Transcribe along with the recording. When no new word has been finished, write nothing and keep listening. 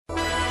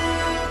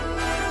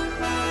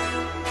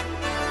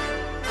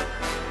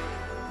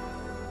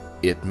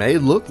It may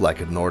look like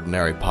an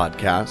ordinary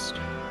podcast,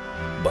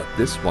 but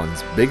this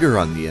one's bigger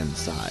on the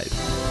inside,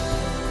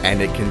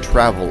 and it can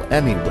travel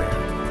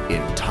anywhere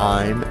in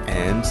time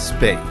and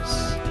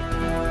space.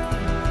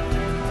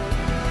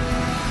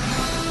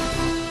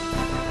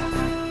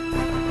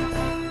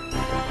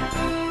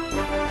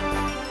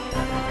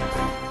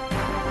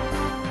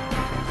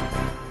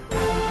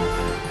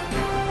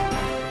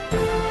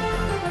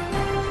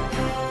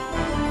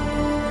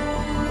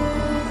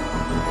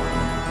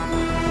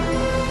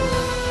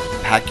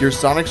 Pack your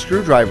sonic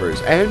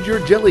screwdrivers and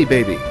your jelly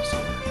babies.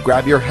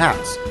 Grab your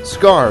hats,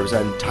 scarves,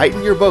 and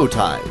tighten your bow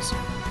ties.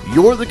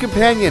 You're the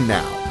companion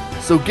now,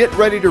 so get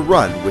ready to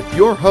run with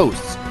your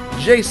hosts,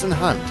 Jason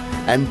Hunt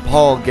and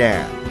Paul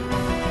Gann.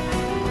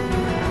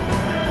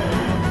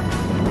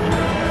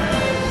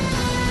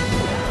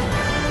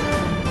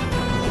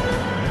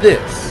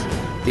 This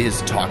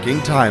is Talking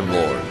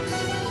Timelords.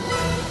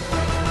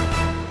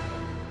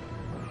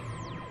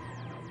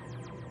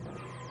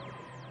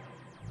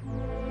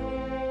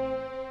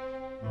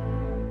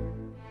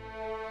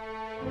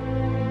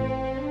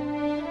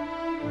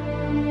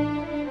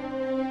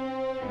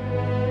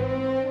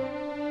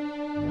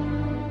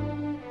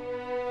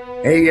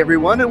 Hey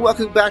everyone, and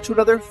welcome back to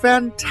another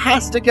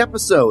fantastic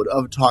episode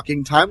of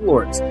Talking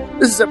Timelords.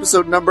 This is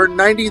episode number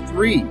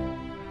 93,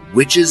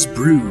 Witch's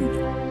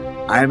Brood.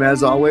 I'm,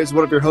 as always,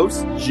 one of your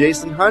hosts,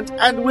 Jason Hunt,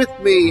 and with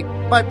me,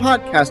 my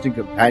podcasting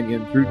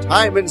companion through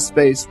time and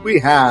space, we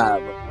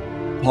have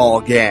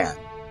Paul Gann.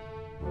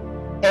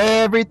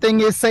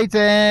 Everything is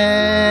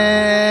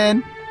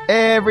Satan!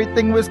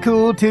 Everything was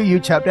cool till you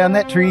chop down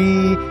that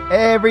tree.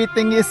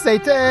 Everything is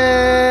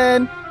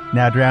Satan!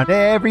 Now drown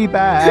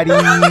everybody.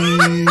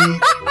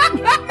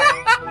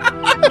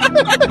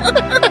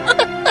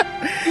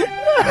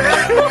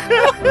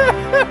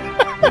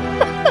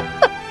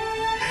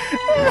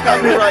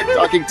 Copyright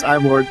Talking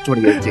Time Lords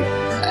 2018.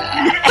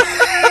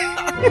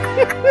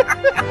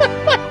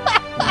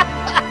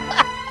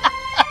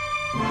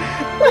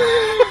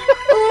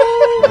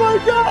 Oh my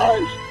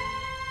gosh.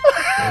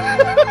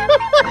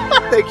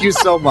 Thank you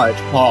so much,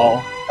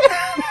 Paul.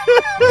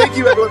 Thank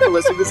you, everyone, for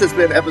listening. This has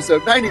been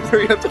episode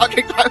 93 of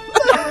Talking Time.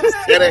 I'm just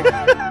kidding.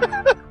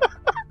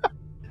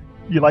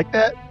 You like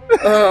that?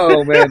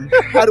 Oh, man.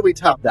 How do we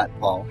top that,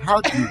 Paul? How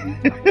do we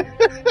top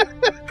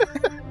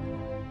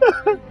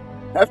that?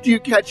 After you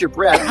catch your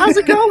breath, how's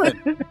it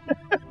going?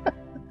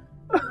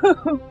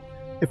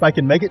 If I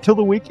can make it till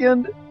the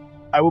weekend,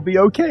 I will be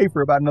okay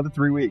for about another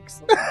 3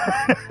 weeks.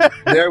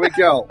 There we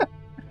go.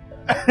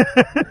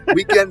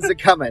 Weekends are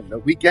coming. The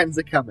weekends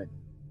are coming.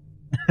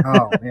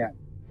 Oh, man.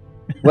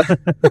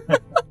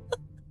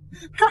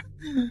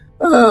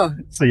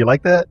 So you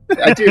like that?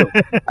 I do.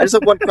 I just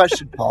have one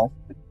question, Paul.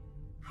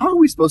 How are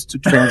we supposed to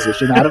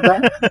transition out of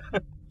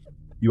that?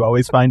 You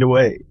always find a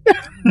way.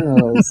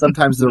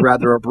 Sometimes they're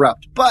rather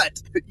abrupt.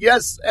 But,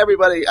 yes,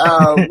 everybody,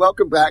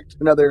 welcome back to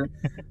another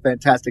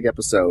fantastic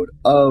episode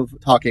of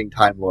Talking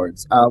Time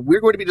Lords.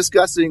 We're going to be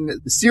discussing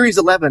the Series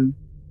 11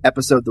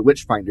 episode, The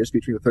Witchfinders,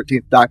 featuring the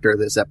 13th Doctor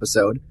this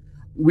episode.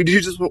 We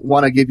do just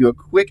want to give you a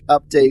quick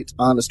update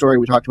on a story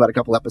we talked about a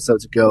couple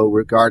episodes ago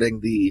regarding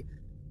the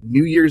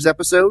New Year's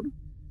episode,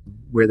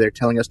 where they're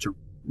telling us to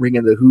ring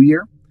in the Who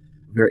year.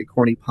 Very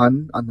corny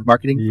pun on the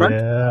marketing front.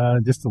 Yeah,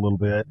 just a little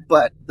bit.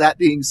 But that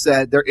being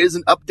said, there is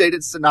an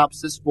updated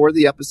synopsis for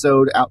the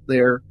episode out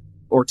there,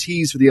 or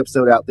tease for the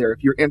episode out there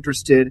if you're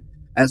interested,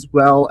 as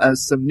well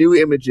as some new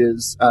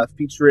images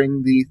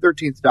featuring the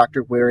 13th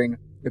Doctor wearing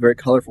a very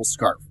colorful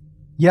scarf.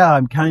 Yeah,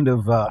 I'm kind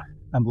of...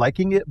 I'm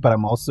liking it, but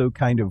I'm also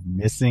kind of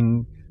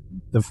missing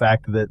the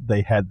fact that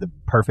they had the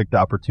perfect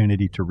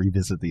opportunity to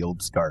revisit the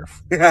old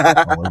scarf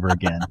all over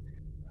again.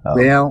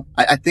 Well,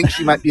 I think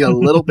she might be a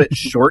little bit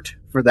short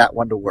for that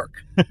one to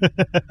work.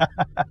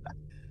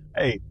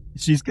 Hey,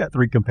 she's got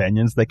 3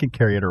 companions. They can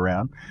carry it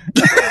around.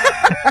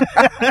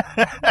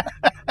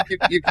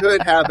 You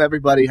could have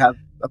everybody have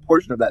a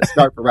portion of that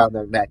scarf around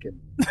their neck, and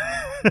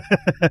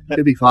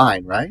it'd be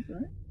fine, right?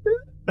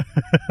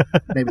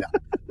 Maybe not.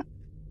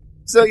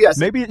 So, yes.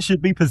 Maybe it should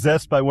be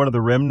possessed by one of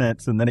the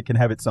remnants, and then it can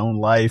have its own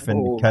life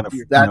and kind of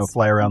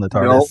fly around the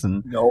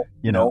TARDIS. No,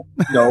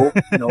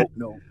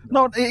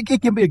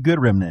 it can be a good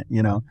remnant,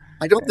 you know.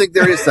 I don't think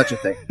there is such a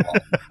thing, Paul.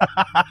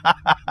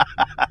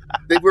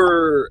 They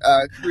were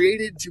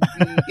created to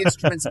be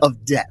instruments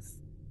of death.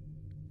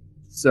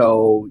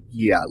 So,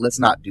 yeah, let's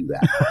not do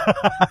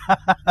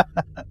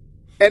that.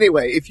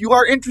 Anyway, if you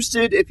are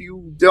interested, if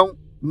you don't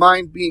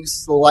mind being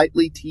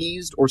slightly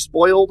teased or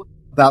spoiled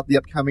about the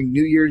upcoming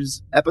New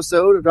Year's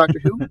episode of Doctor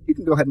Who, you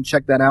can go ahead and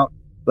check that out,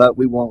 but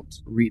we won't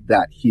read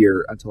that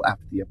here until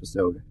after the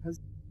episode has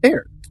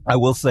aired. I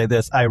will say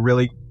this, I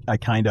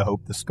kind of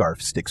hope the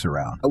scarf sticks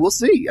around. We'll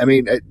see. I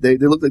mean, they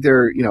look like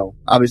they're,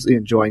 obviously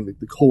enjoying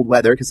the cold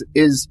weather, because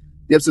the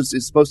episode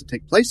is supposed to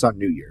take place on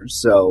New Year's,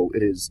 so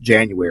it is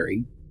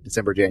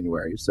December,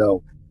 January,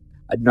 so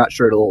I'm not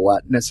sure it'll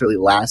necessarily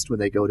last when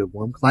they go to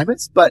warm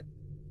climates, but,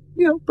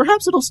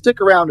 perhaps it'll stick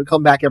around and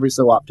come back every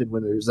so often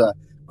when there's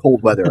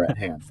cold weather at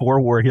hand.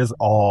 For war is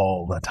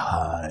all the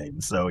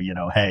time. So,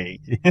 hey.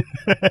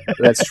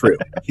 That's true.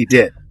 He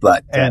did.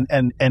 But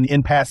and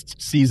in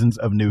past seasons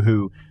of New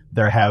Who,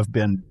 there have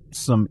been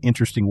some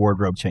interesting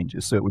wardrobe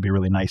changes. So it would be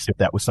really nice if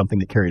that was something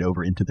that carried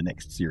over into the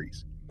next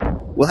series.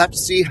 We'll have to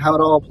see how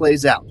it all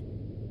plays out.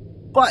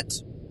 But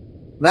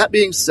that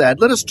being said,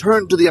 let us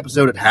turn to the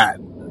episode at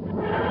hand.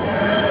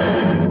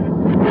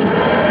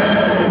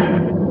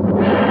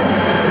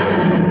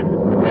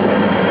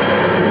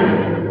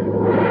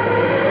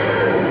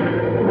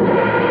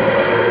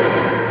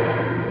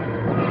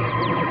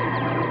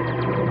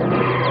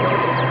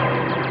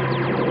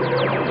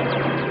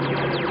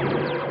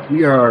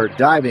 We are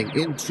diving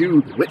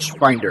into the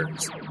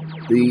Witchfinders.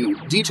 The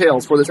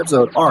details for this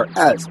episode are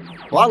as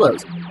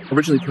follows.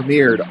 Originally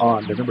premiered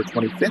on November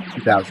 25th,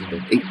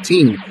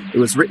 2018. It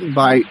was written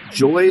by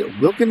Joy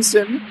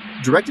Wilkinson,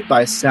 directed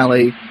by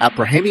Sally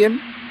Abrahamian,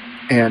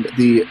 and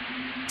the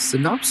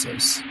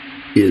synopsis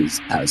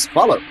is as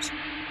follows.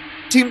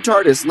 Team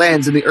TARDIS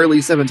lands in the early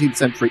 17th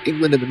century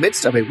England in the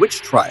midst of a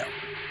witch trial,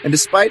 and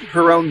despite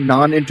her own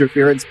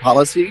non-interference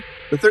policy,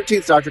 the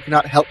 13th Doctor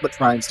cannot help but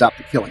try and stop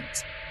the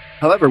killings.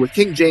 However, with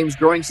King James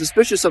growing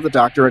suspicious of the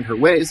Doctor and her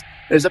ways,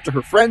 it is up to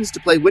her friends to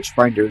play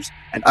Witchfinders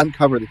and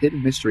uncover the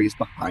hidden mysteries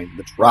behind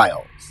the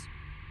trials.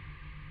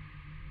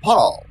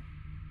 Paul,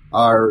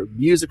 our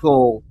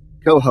musical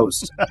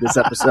co-host this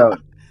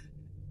episode.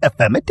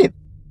 Affirmative.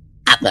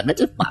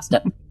 Affirmative,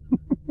 master.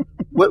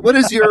 What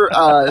is your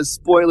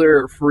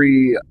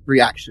spoiler-free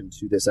reaction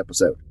to this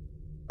episode?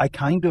 I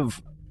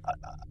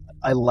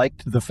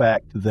liked the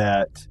fact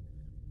that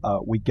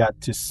we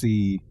got to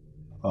see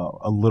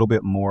a little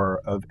bit more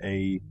of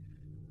a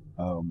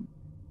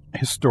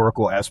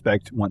historical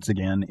aspect once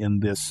again in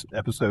this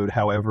episode.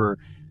 However,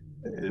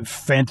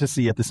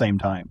 fantasy at the same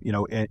time,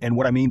 and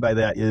what I mean by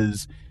that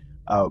is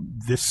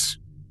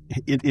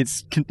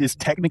it's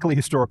technically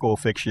historical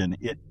fiction.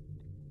 It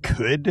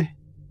could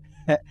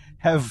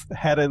have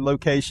had a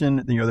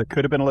location, there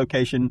could have been a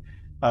location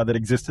that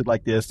existed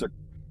like this. Or,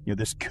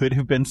 this could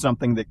have been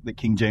something that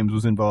King James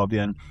was involved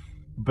in.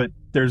 But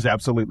there's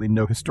absolutely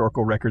no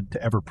historical record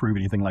to ever prove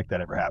anything like that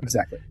ever happened.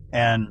 Exactly.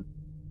 And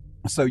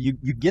so you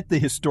get the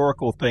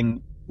historical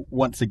thing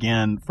once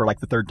again for like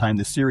the third time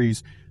this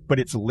series, but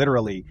it's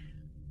literally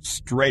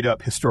straight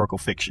up historical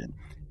fiction.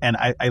 And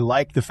I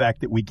like the fact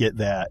that we get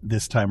that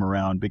this time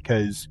around,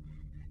 because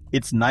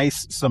it's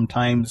nice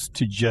sometimes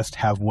to just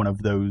have one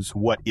of those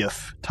what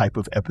if type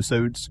of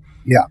episodes.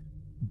 Yeah.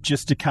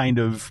 Just to kind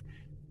of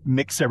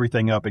mix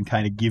everything up and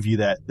kind of give you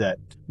that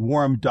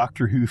warm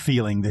Doctor Who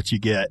feeling that you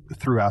get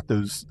throughout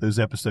those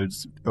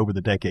episodes over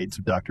the decades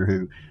of Doctor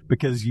Who,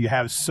 because you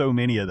have so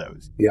many of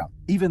those. Yeah.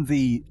 Even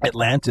the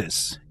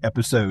Atlantis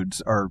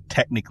episodes are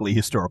technically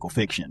historical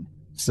fiction.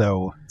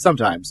 So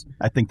sometimes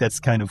I think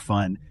that's kind of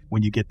fun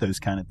when you get those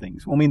kind of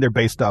things. Well, I mean, they're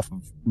based off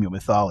of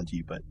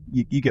mythology, but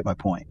you get my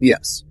point.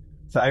 Yes.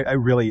 So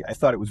I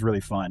thought it was really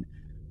fun.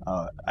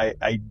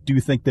 I do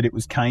think that it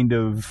was kind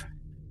of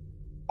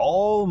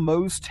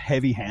almost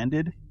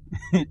heavy-handed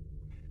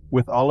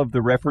with all of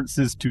the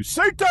references to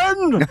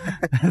Satan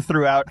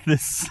throughout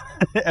this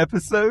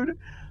episode.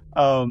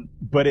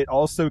 But it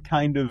also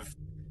kind of,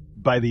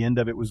 by the end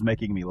of it, was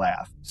making me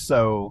laugh.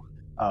 So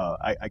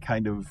I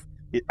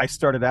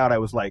started out, I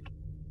was like,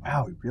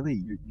 wow, really?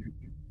 You're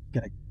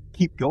going to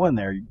keep going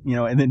there,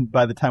 and then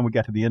by the time we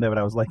got to the end of it,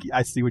 I was like,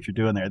 I see what you're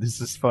doing there.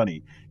 This is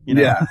funny.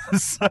 Yeah.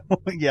 So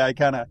yeah, I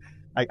kind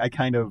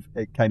of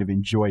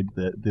enjoyed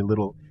the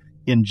little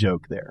in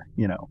joke there.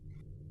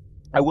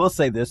 I will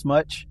say this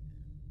much: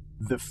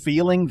 the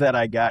feeling that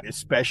I got,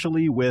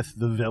 especially with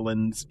the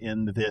villains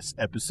in this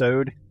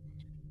episode,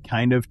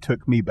 kind of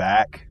took me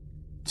back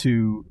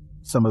to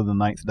some of the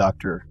Ninth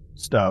Doctor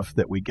stuff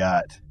that we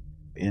got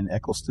in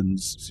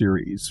Eccleston's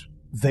series.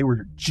 They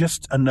were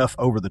just enough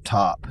over the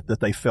top that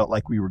they felt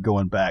like we were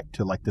going back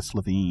to like the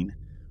Slovene,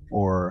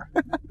 or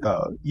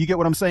you get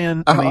what I'm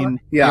saying? Uh-huh. I mean,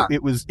 yeah.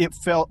 It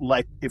felt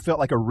like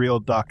a real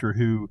Doctor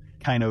Who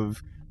kind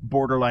of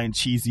borderline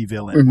cheesy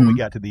villain when we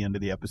got to the end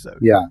of the episode.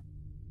 Yeah.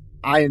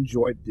 I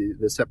enjoyed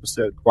this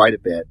episode quite a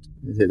bit.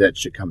 That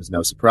should come as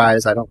no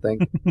surprise, I don't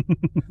think.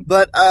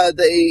 But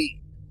they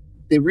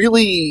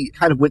really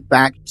kind of went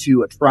back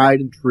to a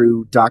tried and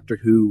true Doctor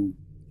Who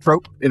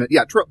trope.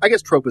 Trope. I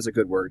guess trope is a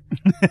good word.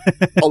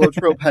 Although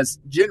trope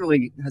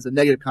generally has a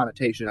negative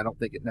connotation, I don't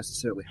think it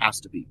necessarily has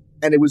to be.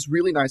 And it was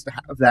really nice to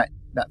have that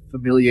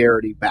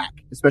familiarity back,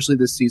 especially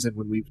this season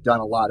when we've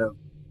done a lot of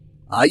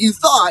you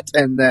thought,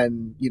 and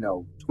then,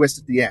 twist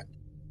at the end.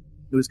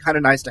 It was kind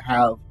of nice to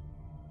have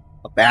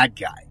a bad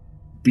guy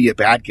be a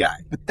bad guy.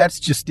 But that's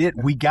just it.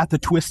 We got the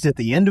twist at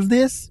the end of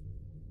this,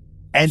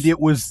 and it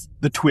was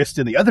the twist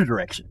in the other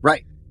direction.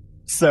 Right.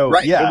 So,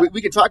 right. yeah,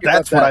 we can talk about that.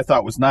 That's what I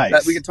thought was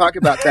nice. We can talk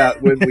about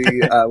that when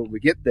we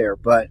get there,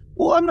 but...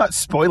 Well, I'm not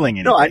spoiling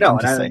anything. No, I know. I'm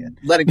just saying.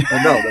 Letting people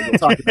know that we'll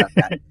talk about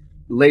that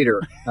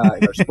later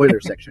in our spoiler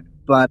section.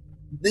 But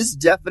this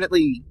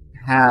definitely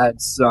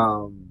had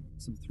some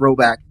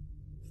throwback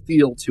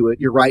feel to it.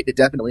 You're right. It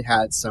definitely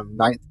had some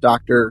Ninth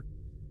Doctor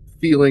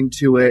feeling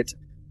to it.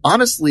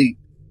 Honestly,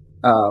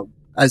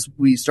 as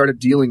we started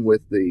dealing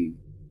with the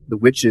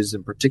witches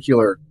in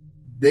particular,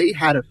 they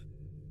had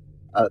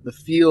the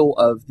feel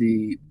of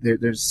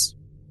there's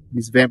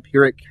these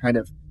vampiric kind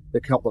of, they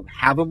call them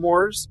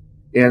Havamors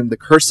in The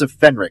Curse of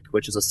Fenric,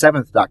 which is a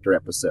 7th Doctor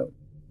episode.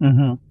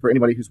 Mm-hmm. For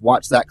anybody who's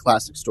watched that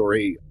classic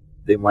story,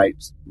 they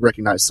might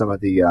recognize some of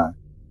the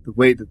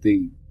way that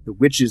the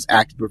witches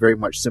acted were very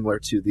much similar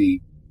to the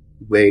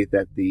way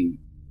that the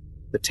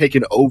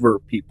taken over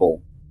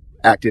people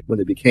acted when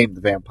they became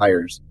the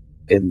vampires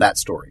in that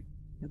story.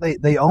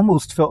 They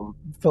almost felt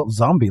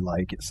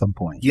zombie-like at some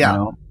point. Yeah, you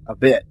know? A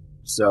bit.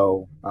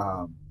 So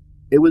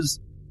it was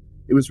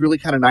really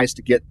kind of nice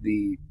to get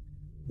the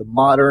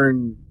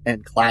modern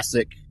and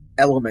classic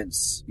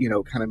elements,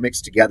 kind of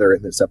mixed together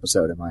in this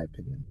episode, in my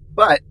opinion.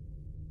 But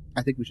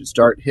I think we should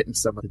start hitting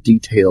some of the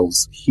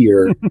details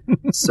here.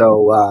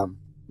 So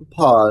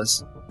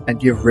pause and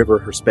give River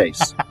her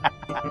space.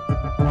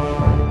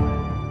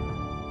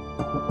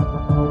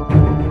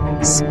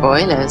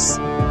 Spoilers.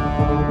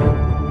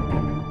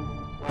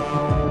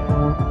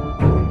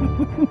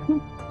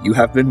 You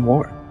have been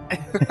warned.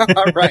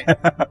 All right.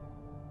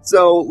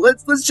 So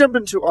let's jump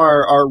into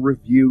our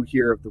review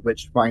here of the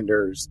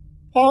Witchfinders.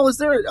 Paul, is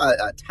there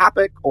a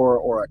topic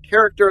or a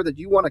character that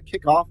you want to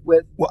kick off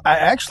with? Well, I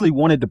actually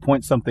wanted to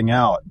point something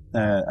out,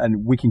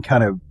 and we can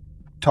kind of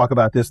talk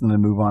about this and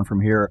then move on from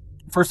here.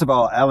 First of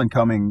all, Alan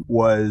Cumming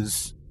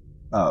was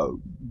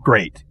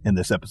great in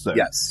this episode.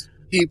 Yes.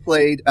 He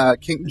played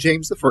King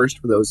James I, for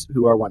those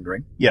who are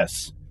wondering.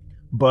 Yes.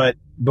 But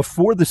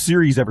before the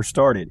series ever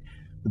started,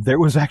 there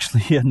was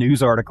actually a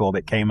news article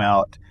that came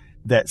out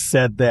that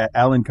said that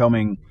Alan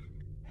Cumming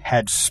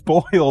had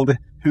spoiled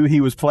who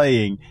he was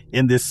playing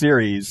in this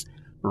series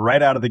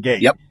right out of the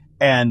gate. Yep.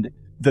 And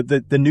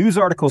the news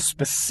article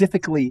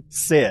specifically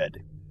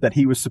said that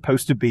he was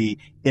supposed to be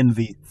in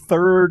the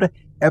 3rd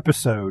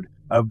episode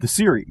of the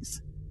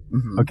series.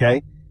 Mm-hmm.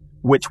 Okay?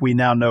 Which we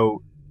now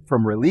know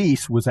from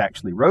release was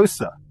actually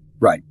Rosa.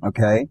 Right.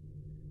 Okay?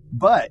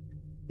 But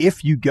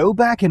if you go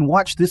back and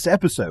watch this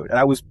episode,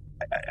 and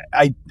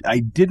I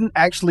didn't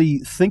actually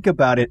think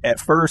about it at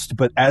first,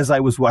 but as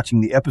I was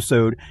watching the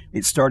episode,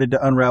 it started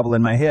to unravel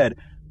in my head.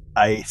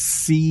 I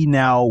see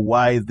now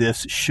why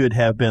this should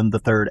have been the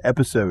 3rd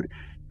episode,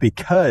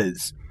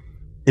 because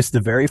it's the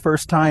very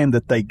first time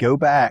that they go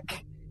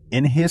back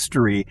in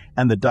history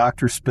and the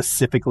Doctor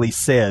specifically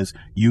says,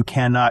 you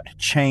cannot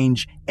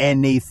change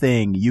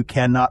anything. You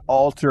cannot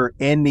alter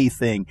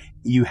anything.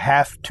 You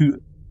have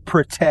to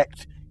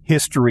protect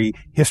history.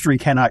 History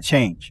cannot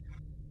change.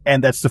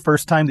 And that's the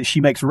first time that she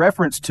makes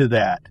reference to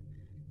that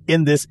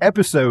in this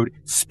episode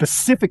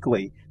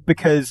specifically,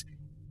 because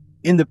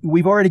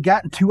we've already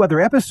gotten 2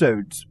 other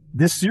episodes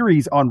this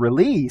series on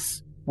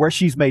release where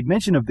she's made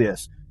mention of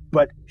this,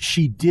 but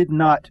she did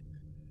not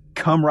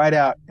come right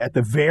out at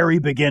the very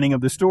beginning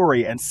of the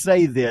story and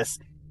say this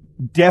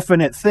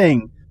definite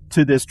thing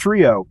to this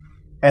trio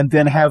and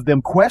then have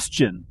them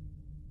question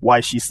why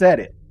she said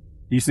it.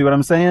 Do you see what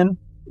I'm saying?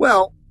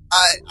 Well,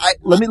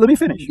 let me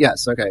finish.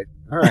 Yes. Okay.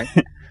 All right.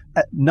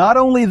 Not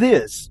only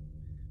this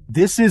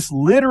is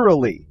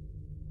literally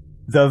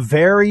the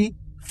very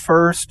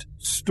first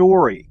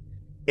story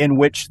in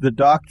which the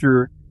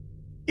Doctor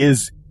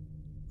is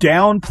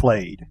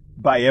downplayed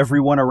by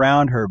everyone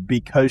around her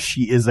because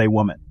she is a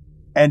woman.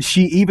 And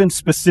she even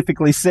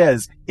specifically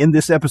says in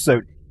this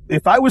episode,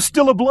 if I was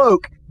still a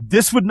bloke,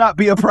 this would not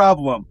be a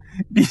problem.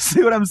 Do you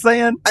see what I'm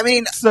saying? I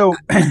mean, so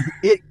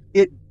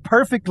it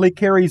perfectly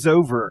carries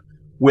over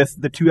with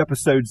the 2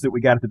 episodes that we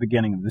got at the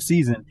beginning of the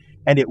season,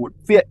 and it would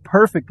fit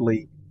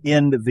perfectly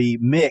in the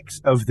mix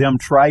of them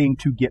trying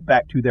to get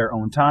back to their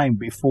own time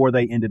before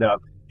they ended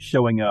up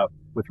showing up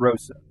with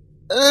Rosa.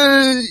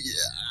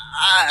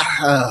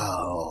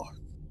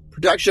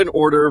 Production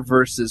order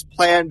versus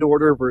planned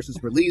order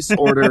versus release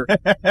order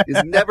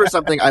is never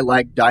something I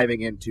like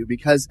diving into,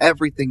 because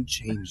everything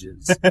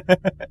changes.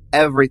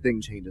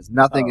 Everything changes.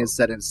 Nothing is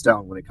set in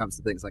stone when it comes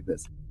to things like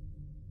this.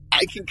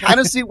 I can kind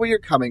of see where you're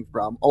coming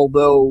from,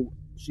 although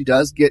she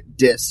does get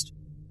dissed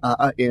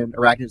in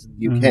Arachnids in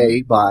the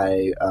UK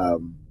by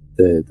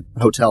the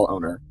hotel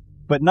owner.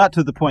 But not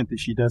to the point that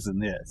she does in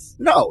this.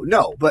 No,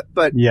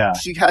 but yeah.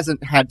 She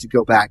hasn't had to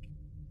go back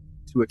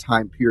to a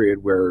time period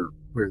where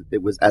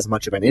it was as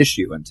much of an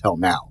issue until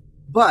now.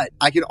 But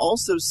I can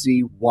also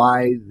see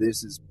why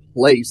this is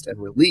placed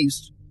and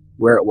released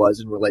where it was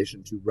in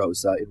relation to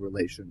Rosa, in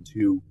relation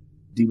to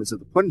Demons of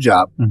the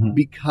Punjab,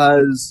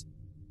 because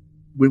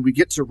when we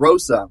get to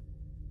Rosa,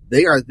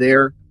 they are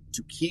there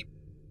to keep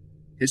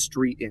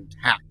history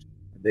intact.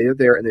 They are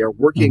there and they are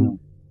working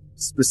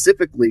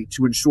specifically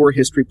to ensure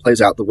history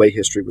plays out the way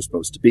history was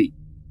supposed to be.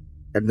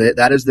 And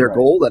that is their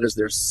goal. That is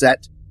their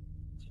set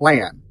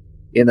plan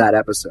in that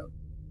episode.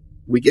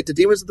 We get to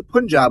Demons of the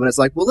Punjab and it's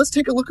like, well, let's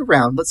take a look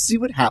around. Let's see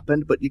what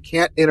happened, but you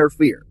can't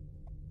interfere.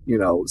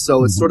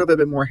 So it's sort of a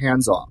bit more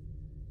hands-off.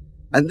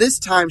 And this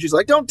time she's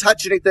like, don't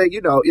touch anything,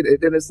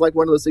 and it's like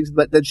one of those things,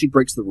 but then she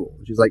breaks the rule.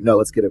 She's like, no,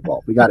 let's get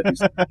involved. We got to do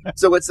something.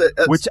 So it's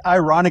which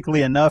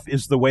ironically enough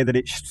is the way that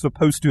it's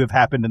supposed to have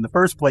happened in the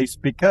first place,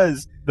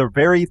 because the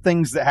very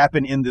things that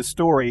happen in this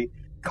story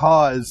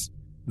cause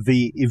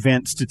the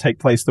events to take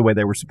place the way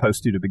they were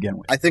supposed to begin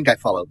with. I think I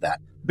followed that.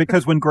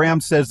 Because when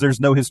Graham says there's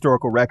no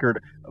historical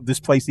record of this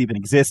place even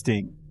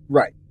existing.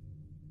 Right.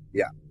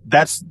 Yeah.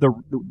 That's the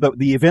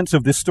events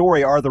of this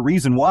story are the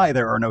reason why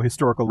there are no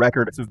historical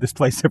records of this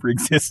place ever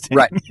existing.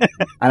 Right.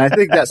 And I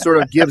think that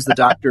sort of gives the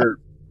Doctor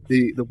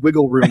the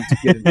wiggle room to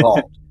get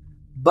involved.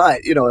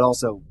 But, it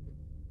also,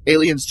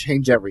 aliens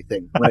change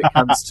everything when it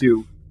comes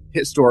to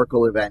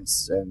historical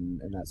events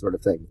and that sort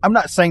of thing. I'm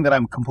not saying that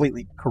I'm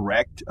completely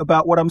correct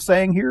about what I'm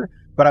saying here,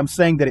 but I'm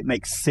saying that it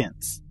makes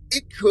sense.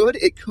 It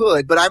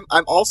could, but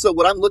I'm also,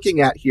 what I'm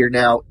looking at here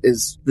now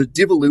is the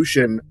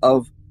devolution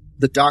of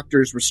the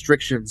Doctor's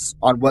restrictions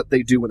on what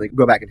they do when they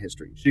go back in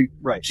history.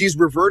 She's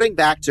reverting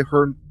back to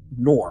her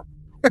norm.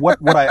 What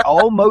I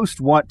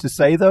almost want to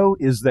say, though,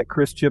 is that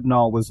Chris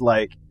Chibnall was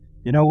like,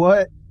 you know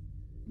what?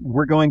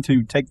 We're going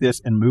to take this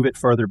and move it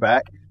further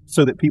back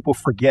so that people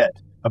forget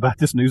about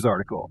this news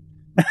article.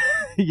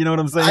 You know what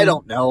I'm saying? I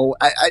don't know.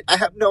 I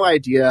have no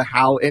idea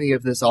how any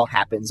of this all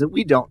happens, and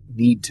we don't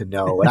need to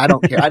know. And I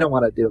don't care. I don't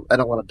want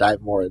to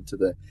dive more into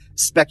the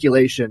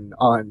speculation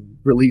on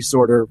release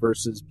order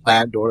versus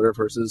planned order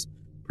versus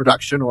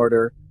production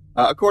order.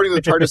 According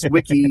to the TARDIS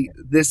wiki,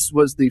 this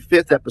was the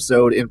 5th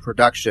episode in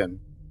production.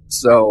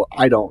 So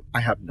I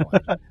have no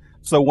idea.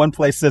 So one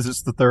place says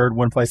it's the 3rd,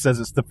 one place says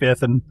it's the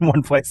 5th, and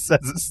one place says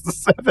it's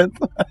the 7th.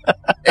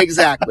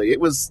 Exactly.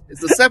 It's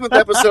the 7th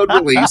episode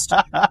released.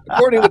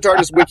 According to the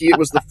TARDIS wiki, it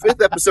was the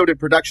 5th episode in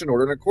production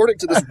order. And according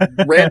to this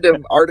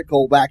random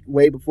article back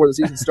way before the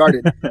season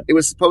started, it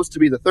was supposed to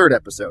be the 3rd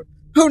episode.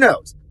 Who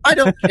knows? I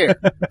don't care.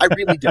 I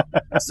really don't.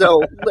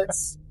 So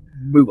let's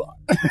move on.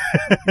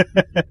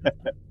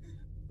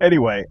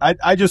 Anyway,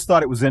 I just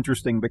thought it was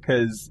interesting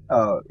because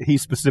he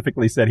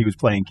specifically said he was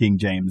playing King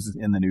James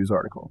in the news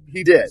article.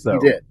 He did. So,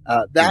 he did.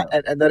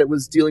 And that it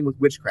was dealing with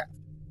witchcraft.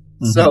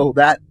 Mm-hmm. So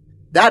that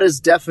is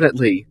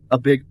definitely a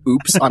big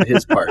oops on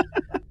his part.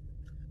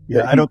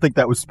 Yeah, I don't think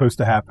that was supposed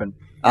to happen.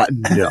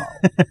 No,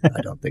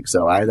 I don't think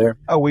so either.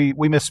 Oh, we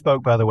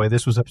misspoke, by the way.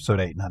 This was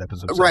episode 8, not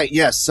episode 7. Right,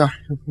 yes. Sorry.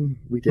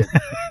 We did.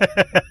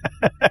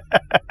 That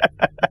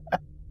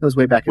was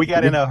way back. We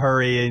got in a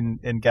hurry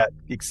and got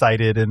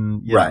excited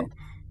and, you know.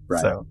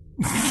 Right. So.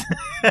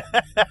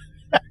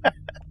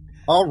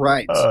 All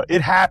right.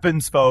 It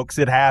happens, folks.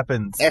 It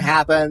happens. It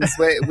happens.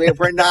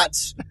 We're not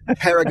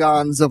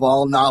paragons of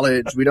all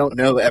knowledge. We don't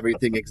know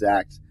everything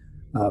exact.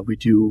 We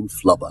do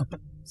flub up.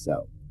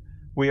 So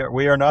we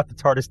are not the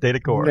TARDIS Data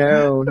Corps.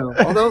 No.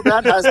 Although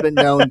that has been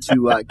known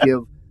to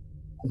give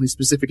only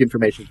specific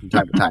information from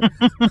time to time.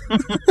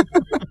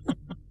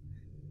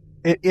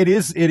 It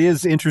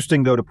is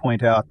interesting though to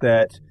point out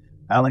that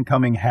Alan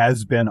Cumming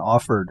has been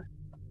offered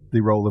the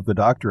role of the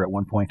Doctor at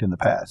one point in the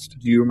past.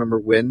 Do you remember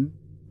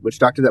which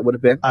Doctor that would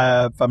have been?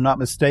 If I'm not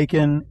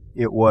mistaken,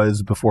 it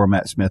was before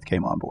Matt Smith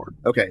came on board.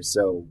 Okay,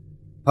 so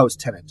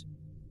post-Tennant.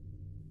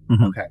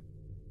 Mm-hmm. Okay.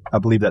 I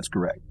believe that's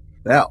correct.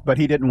 Well, but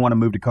he didn't want to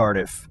move to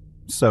Cardiff,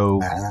 so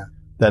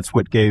that's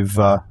what gave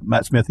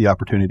Matt Smith the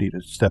opportunity to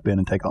step in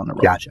and take on the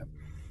role. Gotcha.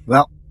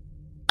 Well,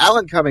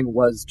 Alan Cumming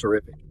was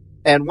terrific.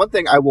 And one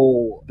thing I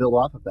will build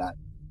off of that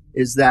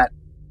is that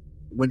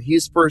when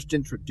he's first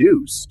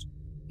introduced,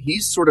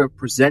 he's sort of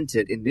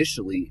presented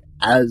initially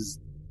as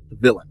the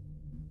villain,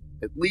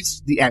 at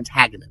least the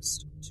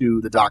antagonist to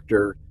the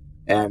Doctor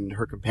and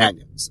her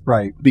companions.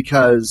 Right.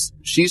 Because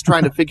she's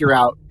trying to figure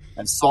out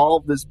and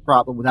solve this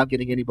problem without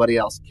getting anybody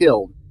else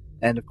killed.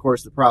 And, of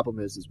course, the problem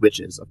is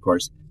witches, of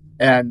course.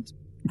 And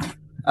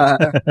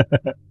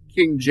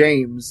King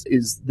James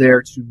is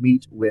there to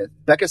meet with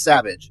Becca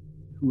Savage,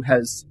 who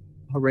has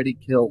already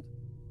killed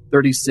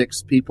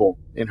 36 people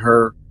in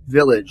her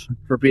village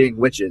for being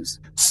witches.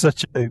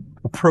 Such an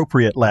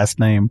appropriate last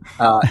name.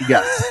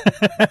 Yes.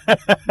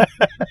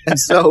 And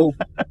so,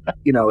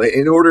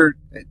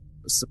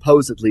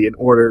 supposedly in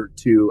order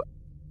to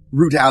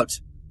root out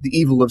the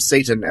evil of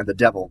Satan and the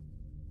devil.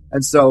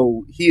 And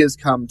so he has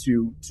come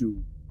to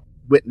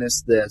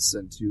witness this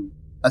and to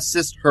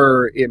assist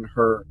her in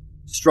her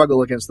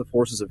struggle against the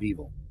forces of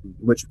evil,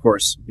 which of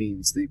course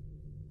means the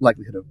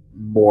likelihood of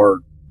more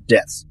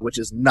deaths, which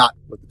is not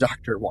what the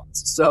Doctor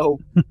wants. So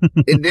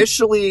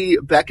initially,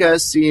 Becca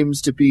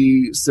seems to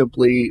be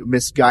simply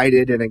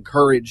misguided and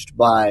encouraged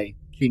by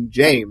King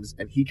James,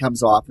 and he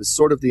comes off as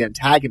sort of the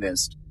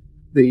antagonist,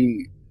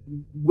 the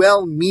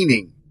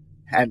well-meaning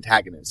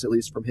antagonist, at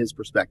least from his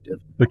perspective.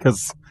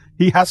 Because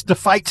he has to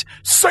fight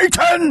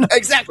Satan!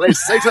 Exactly,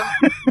 Satan!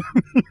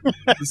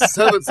 The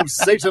servants of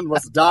Satan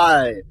must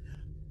die.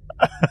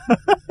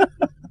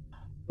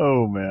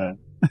 Oh, man.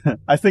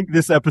 I think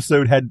this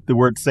episode had the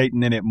word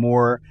Satan in it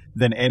more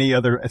than any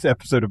other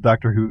episode of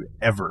Doctor Who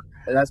ever.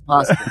 That's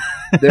possible.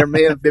 There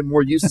may have been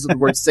more uses of the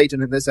word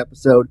Satan in this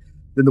episode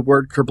than the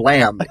word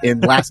kerblam in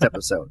last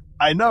episode.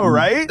 I know,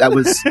 right? That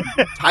was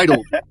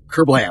titled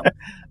Kerblam.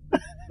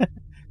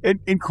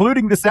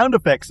 including the sound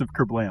effects of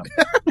Kerblam.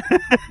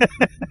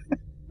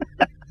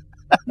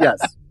 Yes.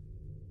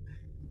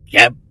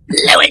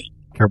 Kerblooey.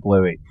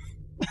 Kerbluey.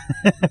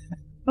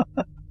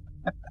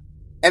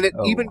 And it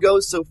even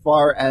goes so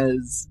far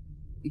as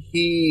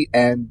he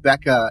and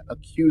Becca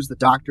accuse the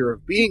Doctor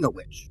of being a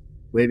witch,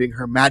 waving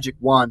her magic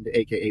wand,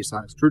 aka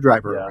sonic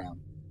screwdriver, around,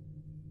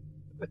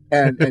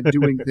 and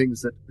doing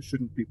things that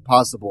shouldn't be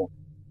possible.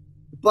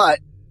 But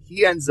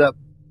he ends up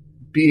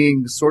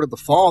being sort of the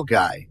fall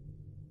guy.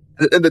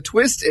 And the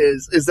twist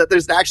is that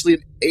there's actually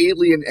an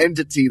alien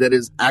entity that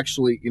is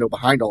actually,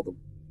 behind all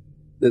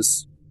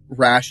this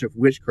rash of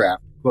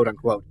witchcraft, quote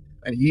unquote.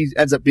 And he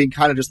ends up being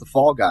kind of just the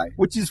fall guy.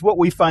 Which is what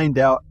we find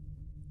out.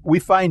 We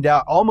find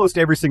out almost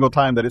every single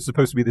time that it's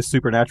supposed to be this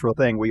supernatural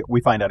thing.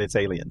 We find out it's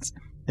aliens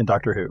in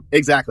Doctor Who.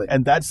 Exactly.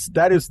 And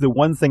that is the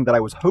one thing that I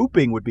was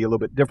hoping would be a little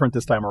bit different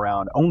this time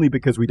around, only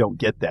because we don't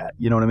get that.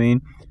 You know what I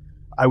mean?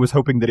 I was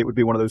hoping that it would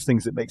be one of those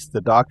things that makes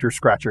the Doctor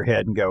scratch her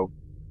head and go,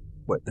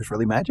 what, there's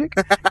really magic?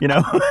 You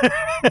know?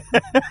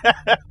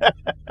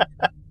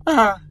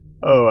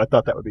 Oh, I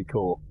thought that would be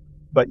cool.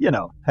 But,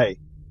 hey.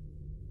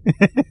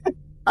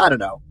 I don't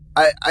know.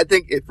 I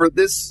think for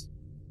this,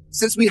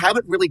 since we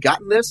haven't really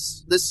gotten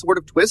this sort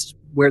of twist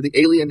where the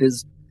alien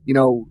is,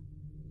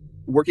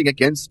 working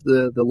against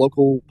the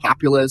local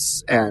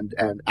populace and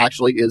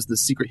actually is the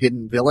secret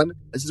hidden villain,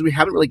 since we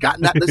haven't really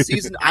gotten that this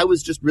season, I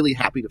was just really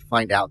happy to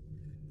find out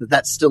that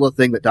that's still a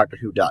thing that Doctor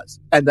Who does.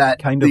 And that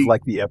kind of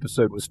like the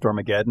episode with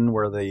Stormageddon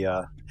where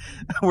the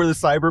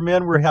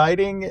Cybermen were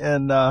hiding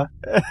and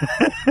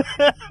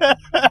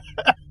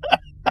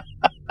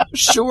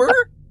Sure.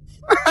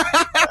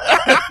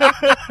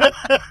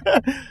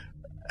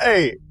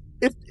 Hey,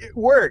 it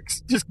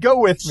works. Just go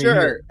with me.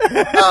 Sure.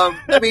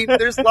 I mean,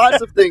 there's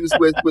lots of things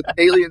with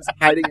aliens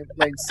hiding in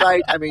plain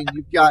sight. I mean,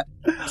 you've got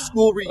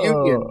School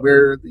Reunion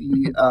where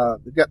they've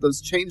got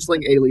those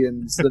changeling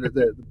aliens that are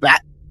the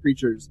bat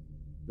creatures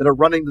that are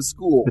running the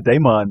school. The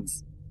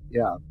daemons.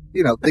 Yeah.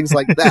 Things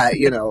like that,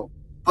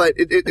 But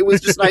it was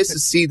just nice to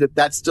see that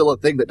that's still a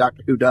thing that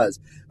Doctor Who does,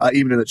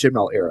 even in the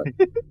Chibnall era.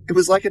 It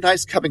was like a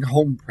nice coming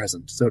home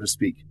present, so to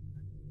speak.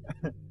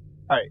 All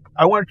right.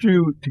 I want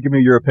you to give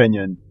me your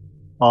opinion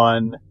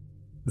on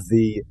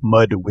the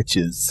Mud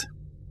Witches.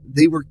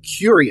 They were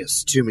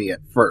curious to me at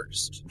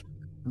first.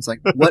 I was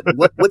like,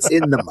 what's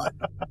in the mud?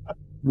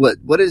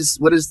 What is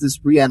this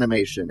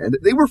reanimation? And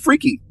they were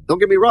freaky. Don't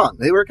get me wrong.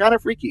 They were kind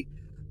of freaky.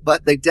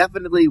 But they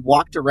definitely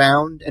walked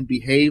around and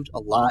behaved a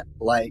lot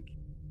like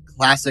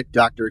classic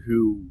Doctor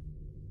Who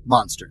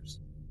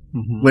monsters,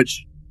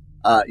 which,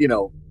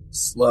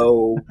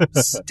 slow,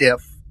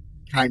 stiff,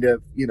 kind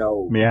of,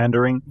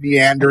 meandering.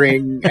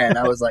 And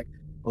I was like,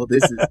 oh,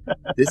 this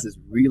is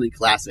really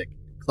classic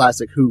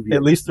Who.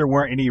 At least there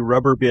weren't any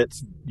rubber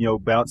bits,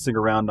 bouncing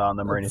around on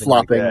them or anything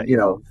flopping, like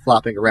that.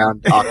 Flopping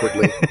around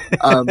awkwardly.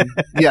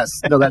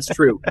 Yes, no, that's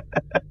true.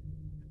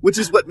 Which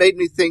is what made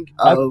me think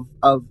of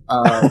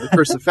the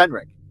Curse of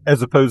Fenric.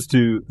 As opposed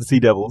to the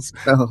Sea Devils.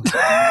 Oh,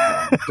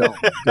 don't.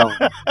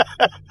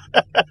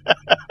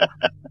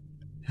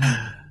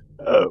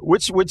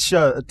 Which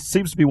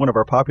seems to be one of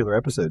our popular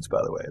episodes,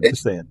 by the way. I'm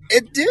just saying.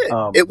 It did.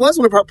 It was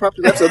one of our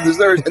popular episodes.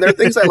 There are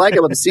things I like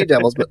about the Sea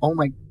Devils, but oh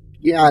my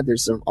God,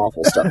 there's some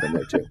awful stuff in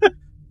there too.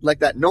 Like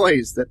that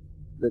noise that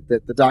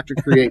the Doctor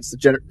creates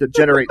that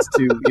generates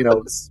to,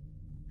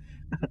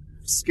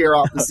 scare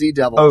off the Sea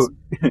Devils.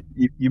 Oh,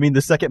 you mean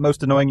the second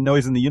most annoying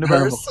noise in the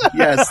universe? Oh,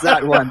 yes,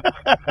 that one.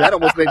 That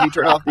almost made me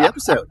turn off the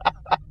episode.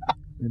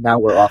 And now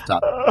we're off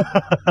topic.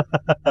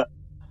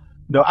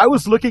 No, I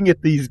was looking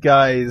at these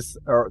guys,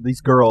 or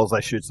these girls,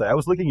 I should say. I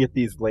was looking at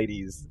these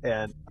ladies,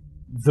 and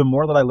the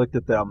more that I looked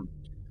at them,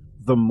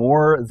 the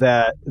more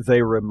that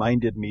they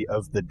reminded me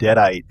of the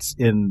Deadites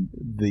in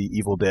the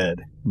Evil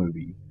Dead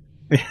movie.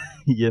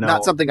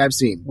 Not something I've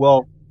seen.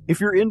 Well, if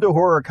you're into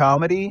horror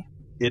comedy,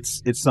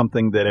 it's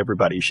something that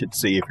everybody should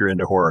see if you're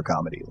into horror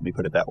comedy. Let me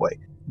put it that way.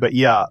 But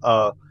yeah,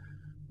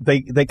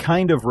 they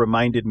kind of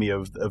reminded me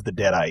of the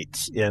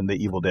Deadites in the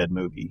Evil Dead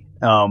movie.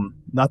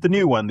 Not the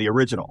new one, the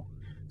original.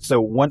 So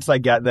once I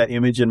got that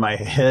image in my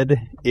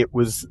head, it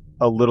was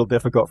a little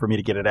difficult for me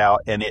to get it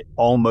out, and it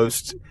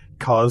almost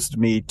caused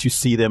me to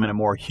see them in a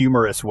more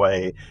humorous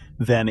way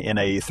than in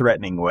a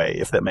threatening way,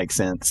 if that makes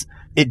sense.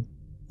 It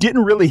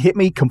didn't really hit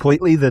me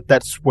completely that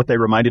that's what they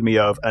reminded me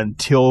of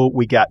until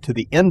we got to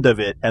the end of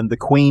it and the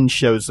Queen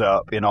shows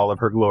up in all of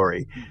her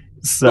glory.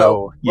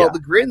 So, well, the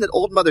grin that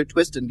old Mother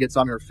Twiston gets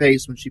on her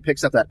face when she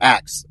picks up that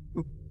axe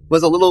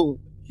was a little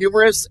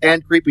humorous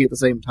and creepy at the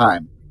same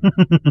time.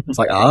 It's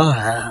like,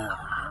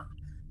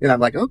 and I'm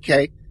like,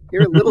 okay,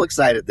 you're a little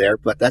excited there,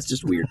 but that's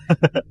just weird.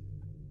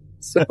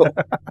 So,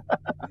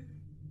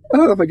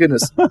 oh my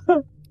goodness.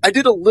 I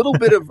did a little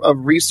bit of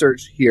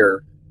research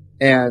here,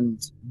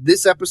 and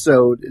this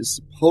episode is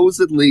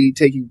supposedly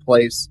taking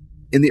place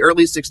in the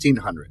early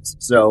 1600s,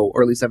 so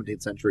early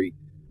 17th century.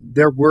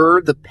 There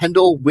were the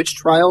Pendle witch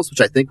trials,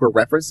 which I think were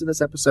referenced in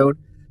this episode.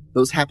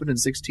 Those happened in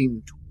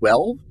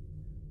 1612,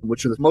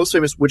 which are the most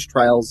famous witch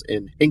trials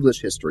in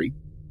English history.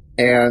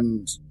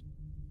 And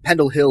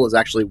Pendle Hill is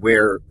actually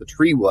where the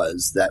tree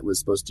was that was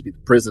supposed to be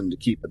the prison to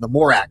keep the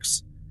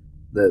Morax,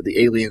 the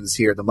aliens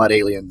here, the mud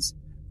aliens,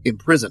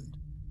 imprisoned.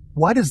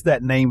 Why does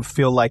that name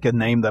feel like a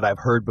name that I've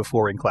heard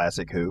before in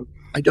Classic Who?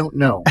 I don't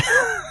know.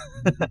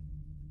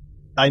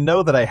 I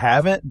know that I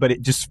haven't, but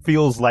it just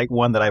feels like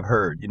one that I've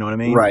heard. You know what I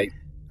mean? Right.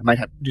 I might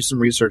have to do some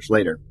research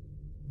later.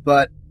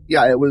 But,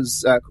 yeah, it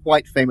was a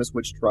quite famous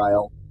witch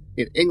trial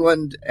in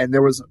England, and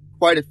there was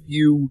quite a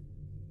few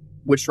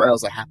witch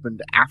trials that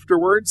happened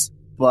afterwards.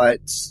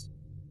 But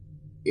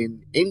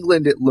in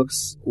England, it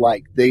looks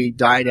like they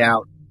died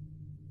out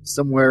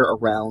somewhere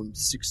around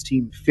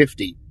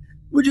 1650,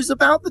 which is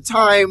about the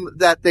time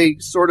that they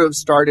sort of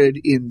started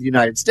in the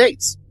United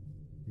States.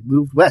 They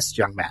moved west,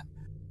 young man.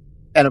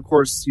 And of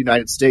course, the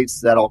United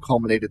States, that all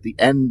culminated at the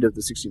end of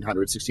the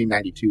 1600s,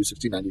 1692,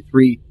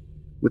 1693,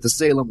 with the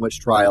Salem witch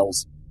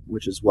trials,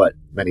 which is what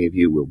many of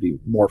you will be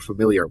more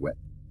familiar with.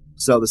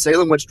 So the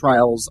Salem witch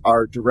trials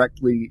are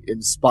directly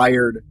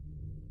inspired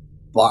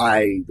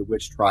by the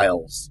witch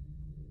trials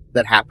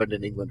that happened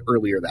in England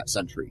earlier that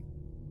century,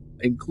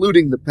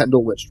 including the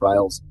Pendle witch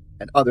trials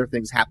and other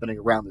things happening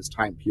around this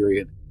time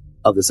period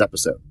of this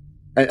episode.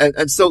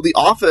 And so the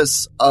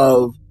office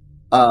of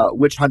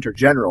Witchfinder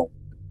General,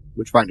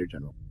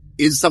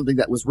 is something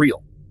that was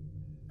real.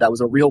 That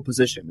was a real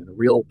position and a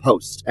real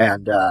post.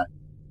 And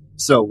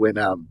so when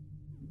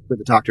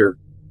the Doctor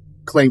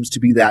claims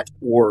to be that,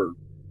 or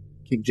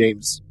King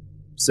James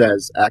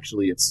says,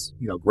 actually, it's,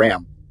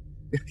 Graham,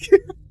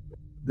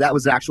 that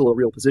was actually a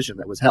real position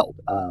that was held,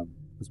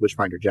 was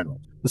Witchfinder General.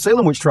 The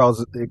Salem witch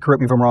trials, correct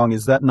me if I'm wrong,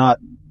 is that not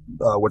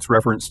what's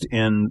referenced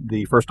in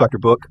the first Doctor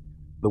book,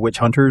 The Witch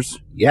Hunters?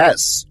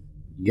 Yes.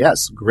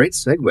 Great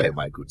segue,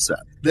 my good son.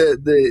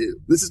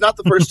 This is not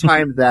the first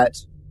time that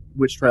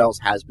witch trials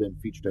has been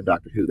featured in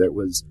Doctor Who. There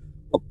was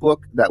a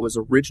book that was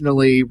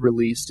originally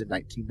released in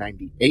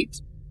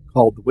 1998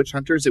 called The Witch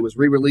Hunters. It was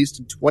re-released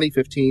in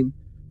 2015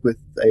 with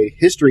a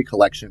history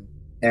collection,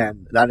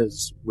 and that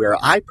is where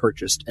I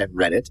purchased and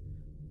read it.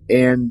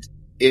 And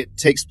it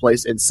takes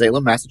place in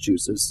Salem,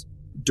 Massachusetts,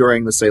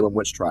 during the Salem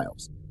witch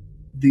trials.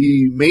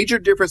 The major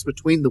difference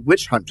between the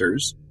Witch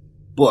Hunters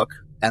book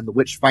and the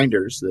Witch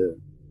Finders, the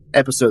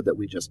episode that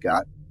we just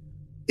got,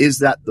 is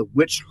that the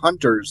Witch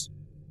Hunters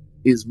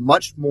is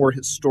much more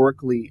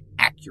historically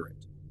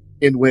accurate,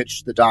 in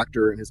which the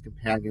Doctor and his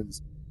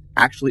companions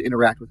actually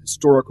interact with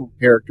historical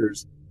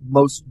characters,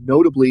 most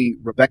notably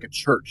Rebecca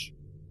Church,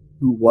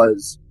 who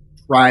was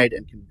tried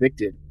and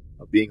convicted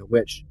of being a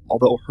witch,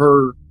 although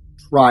her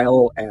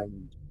trial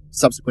and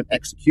subsequent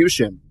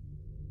execution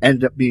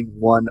ended up being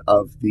one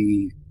of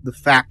the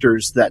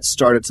factors that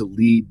started to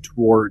lead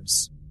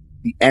towards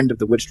the end of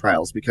the witch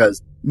trials,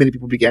 because many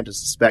people began to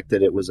suspect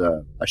that it was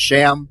a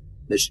sham,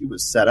 that she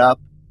was set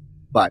up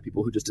by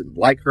people who just didn't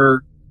like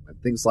her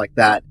and things like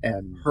that.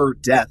 And her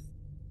death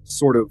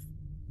sort of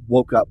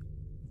woke up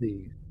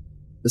the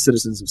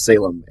citizens of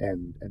Salem,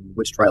 and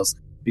witch trials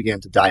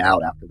began to die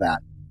out after that.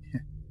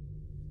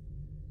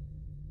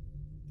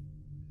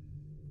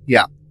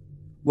 Yeah.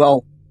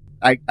 Well,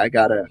 I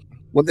got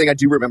one thing I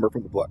do remember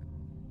from the book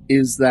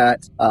is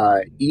that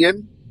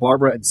Ian,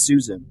 Barbara, and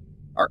Susan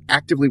are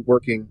actively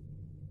working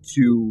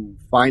to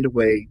find a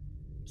way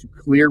to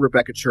clear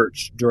Rebecca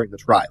Church during the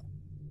trial,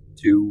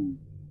 to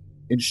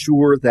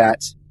ensure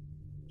that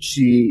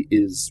she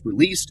is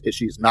released if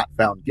she's not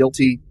found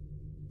guilty.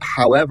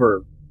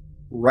 However,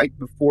 right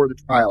before the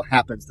trial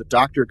happens, the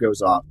Doctor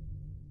goes off,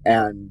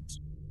 and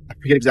I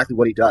forget exactly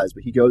what he does,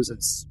 but he goes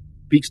and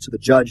speaks to the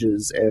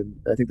judges, and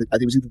I think it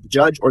was either the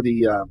judge or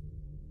the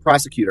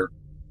prosecutor,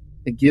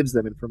 and gives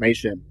them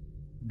information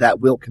that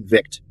will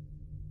convict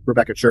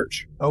Rebecca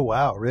Church. Oh,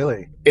 wow,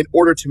 really? In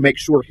order to make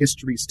sure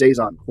history stays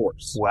on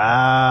course.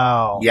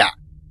 Wow. Yeah.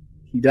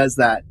 He does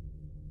that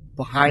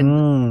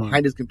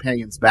behind his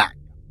companion's back.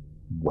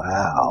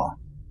 Wow.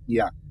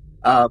 Yeah.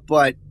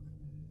 But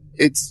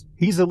it's...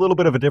 He's a little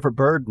bit of a different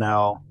bird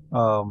now.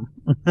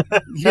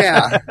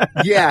 Yeah.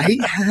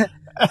 He...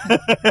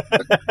 13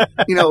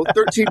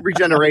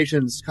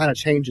 regenerations kind of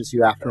changes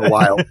you after a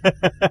while.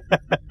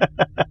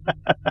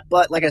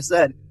 But like I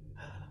said,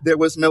 there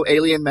was no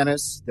alien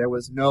menace. There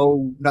was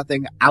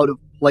nothing out of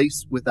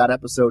place with that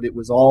episode. It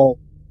was all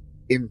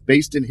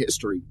based in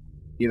history.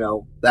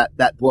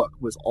 That book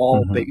was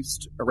all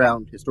based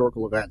around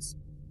historical events.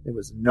 There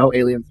was no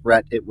alien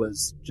threat. It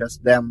was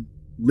just them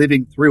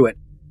living through it,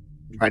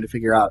 trying to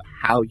figure out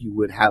how you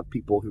would have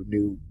people who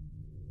knew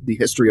the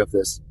history of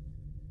this,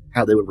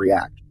 how they would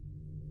react.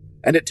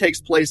 And it takes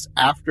place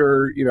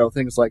after,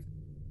 things like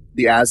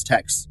the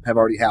Aztecs have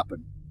already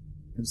happened.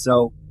 And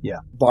so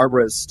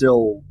Barbara is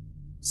still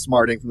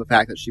smarting from the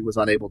fact that she was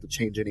unable to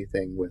change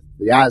anything with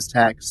the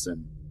Aztecs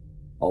and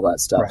all that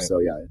stuff. Right. So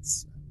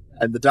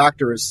and the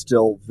Doctor is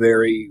still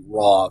very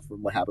raw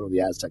from what happened with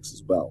the Aztecs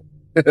as well.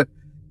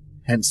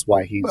 Hence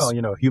why he's... Well,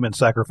 human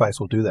sacrifice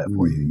will do that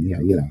for you.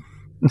 Yeah.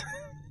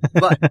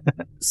 But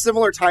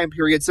similar time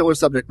period, similar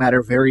subject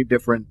matter, very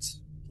different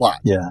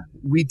plot. Yeah.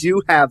 We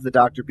do have the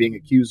Doctor being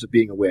accused of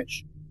being a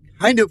witch,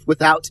 kind of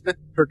without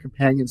her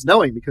companions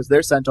knowing, because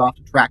they're sent off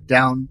to track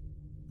down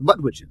the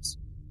Mud Witches.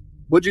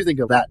 What do you think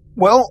of that?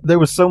 Well, there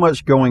was so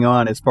much going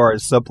on as far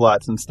as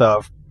subplots and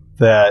stuff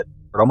that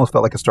it almost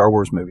felt like a Star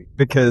Wars movie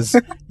because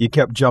you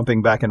kept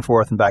jumping back and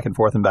forth and back and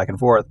forth and back and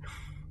forth.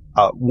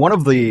 One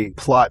of the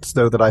plots,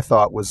 though, that I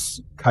thought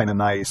was kind of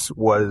nice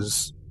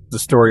was the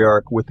story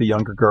arc with the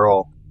younger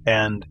girl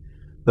and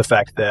the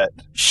fact that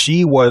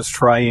she was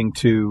trying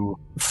to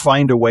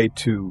find a way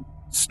to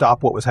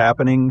stop what was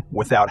happening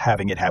without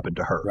having it happen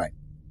to her. Right.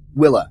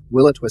 Willa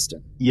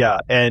Twiston. Yeah,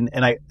 and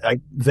I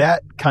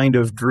that kind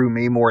of drew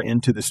me more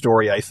into the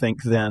story, I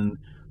think, than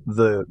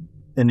the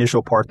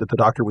initial part that the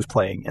Doctor was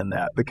playing in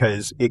that,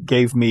 because it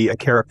gave me a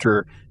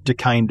character to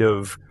kind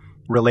of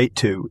relate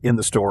to in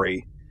the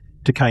story,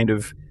 to kind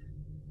of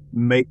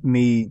make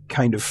me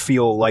kind of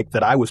feel like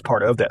that I was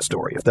part of that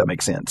story, if that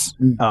makes sense.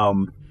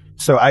 Mm.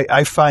 So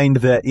I find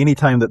that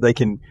anytime that they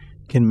can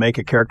make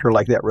a character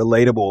like that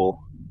relatable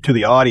to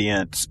the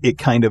audience, it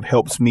kind of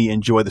helps me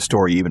enjoy the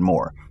story even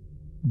more.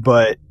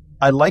 But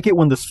I like it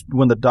when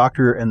the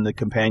Doctor and the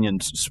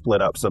companions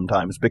split up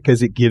sometimes,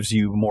 because it gives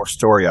you more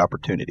story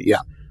opportunities.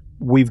 Yeah.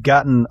 We've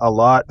gotten a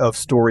lot of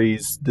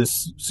stories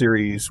this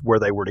series where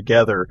they were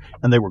together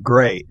and they were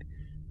great,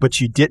 but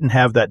you didn't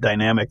have that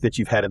dynamic that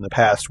you've had in the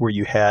past where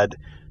you had,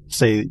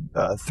 say,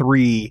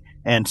 3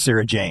 and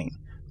Sarah Jane,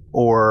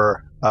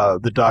 or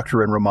the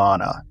Doctor and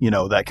Romana,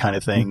 that kind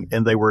of thing. Mm-hmm.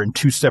 And they were in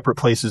 2 separate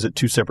places at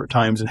 2 separate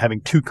times and having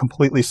 2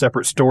 completely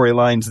separate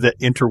storylines that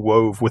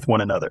interwove with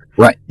one another.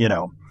 Right.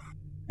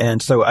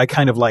 And so I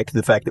kind of liked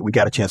the fact that we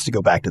got a chance to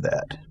go back to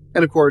that.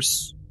 And of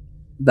course,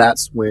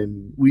 that's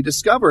when we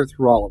discover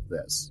through all of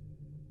this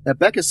that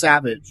Becca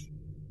Savage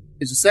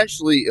is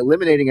essentially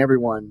eliminating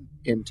everyone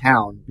in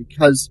town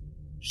because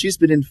she's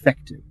been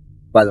infected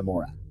by the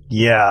Morak.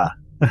 Yeah.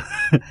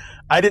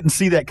 I didn't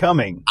see that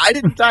coming. I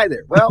didn't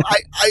either. Well,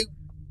 I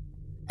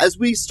as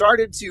we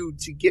started to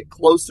get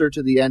closer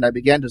to the end, I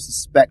began to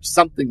suspect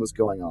something was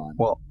going on.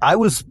 Well, I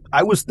was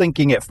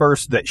thinking at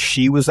first that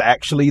she was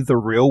actually the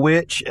real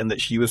witch and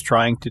that she was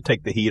trying to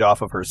take the heat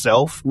off of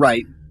herself.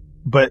 Right.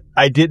 But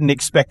I didn't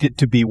expect it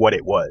to be what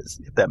it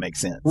was, if that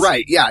makes sense.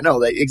 Right. Yeah. No.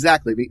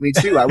 Exactly. Me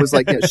too. I was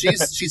like,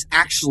 she's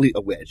actually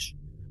a witch,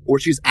 or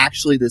she's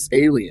actually this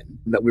alien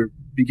that we're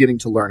beginning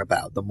to learn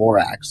about, the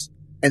Moraks,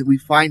 and we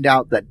find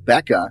out that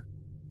Becca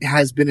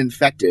has been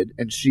infected,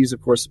 and she's of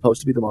course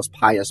supposed to be the most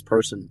pious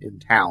person in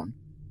town,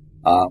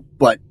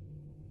 but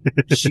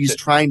she's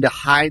trying to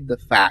hide the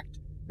fact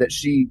that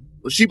she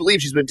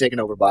believes she's been taken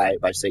over by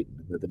Satan,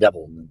 the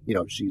devil.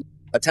 She's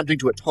attempting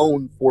to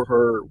atone for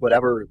her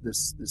whatever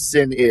this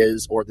sin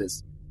is, or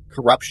this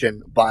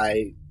corruption,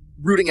 by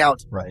rooting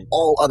out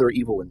all other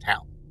evil in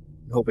town,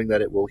 hoping that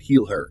it will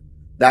heal her.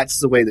 That's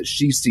the way that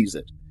she sees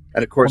it.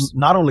 And of course,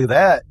 not only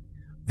that,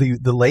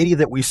 the lady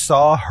that we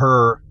saw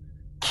her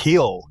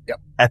kill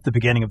at the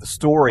beginning of the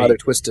story, Mother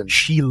Twiston,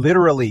 she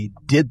literally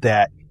did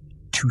that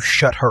to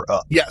shut her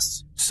up.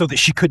 Yes. So that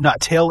she could not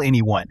tell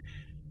anyone.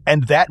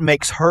 And that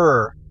makes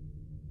her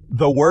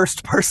the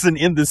worst person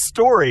in this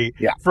story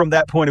from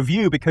that point of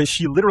view, because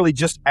she literally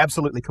just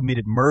absolutely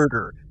committed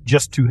murder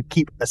just to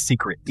keep a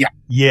secret. Yeah.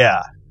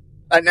 Yeah.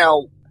 And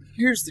now,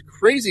 here's the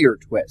crazier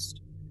twist.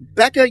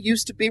 Becca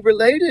used to be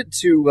related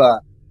to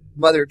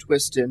Mother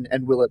Twiston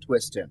and Willa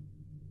Twiston.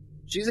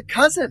 She's a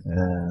cousin.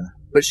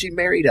 But she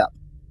married up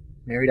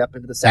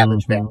into the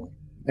Savage family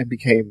and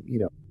became,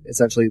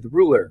 essentially the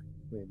ruler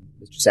when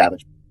Mr.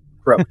 Savage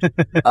croaked.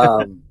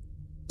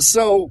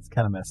 So it's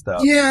kind of messed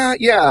up.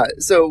 Yeah.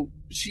 So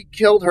she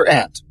killed her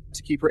aunt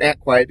to keep her aunt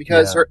quiet,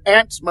 because her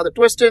aunt, Mother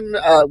Twiston,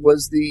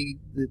 was the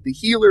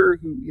healer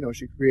who,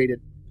 she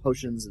created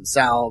potions and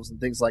salves and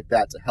things like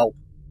that to help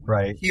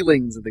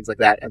healings and things like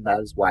that. And that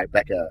is why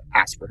Becca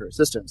asked for her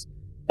assistance.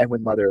 And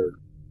when Mother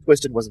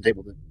Twiston wasn't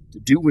able to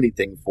do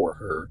anything for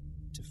her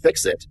to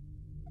fix it,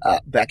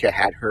 Becca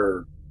had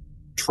her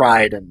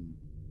tried and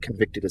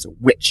convicted as a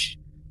witch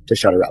to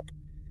shut her up.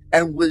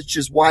 And which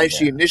is why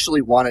she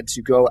initially wanted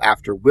to go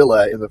after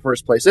Willa in the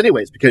first place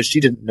anyways, because she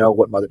didn't know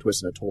what Mother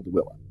Twiston had told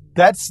Willa.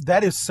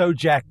 That is so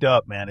jacked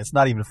up, man. It's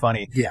not even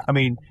funny. Yeah. I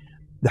mean,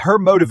 her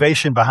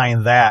motivation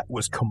behind that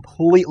was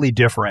completely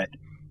different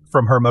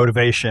from her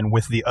motivation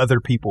with the other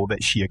people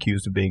that she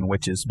accused of being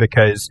witches,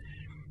 because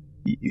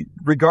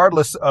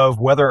regardless of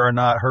whether or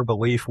not her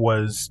belief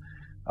was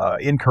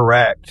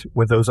incorrect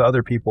with those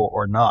other people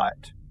or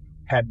not,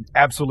 had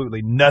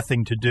absolutely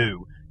nothing to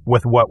do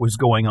with what was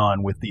going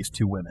on with these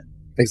 2 women.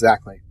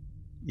 Exactly.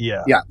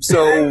 Yeah. Yeah.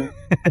 So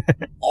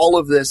all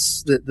of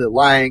this, the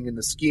lying and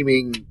the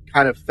scheming,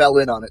 kind of fell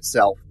in on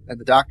itself. And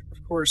the Doctor,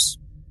 of course,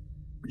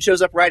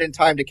 shows up right in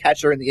time to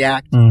catch her in the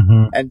act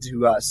and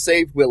to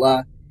save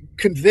Willa,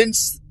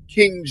 convince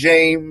King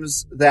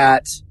James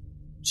that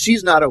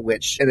she's not a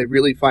witch, and they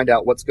really find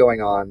out what's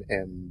going on.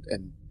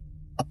 And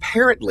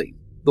apparently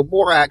the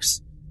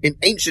Moraks in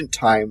ancient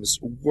times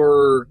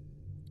were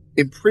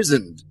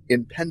imprisoned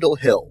in Pendle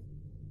Hill.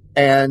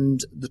 And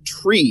the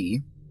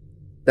tree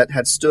that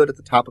had stood at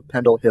the top of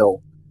Pendle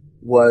Hill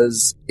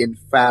was, in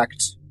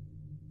fact,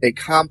 a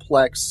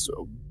complex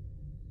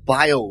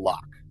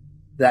biolock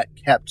that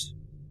kept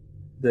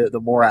the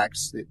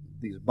Moraks,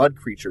 these mud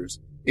creatures,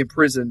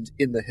 imprisoned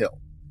in the hill.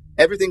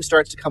 Everything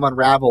starts to come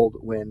unraveled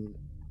when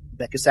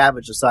Becca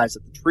Savage decides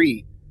that the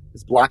tree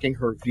is blocking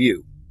her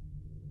view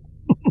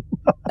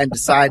and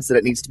decides that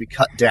it needs to be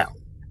cut down.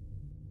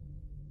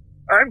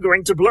 I'm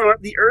going to blow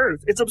up the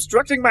Earth. It's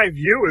obstructing my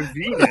view of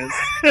Venus.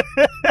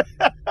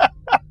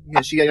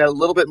 Yeah, she got a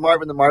little bit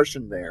Marvin the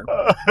Martian there,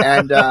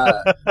 and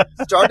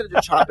started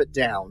to chop it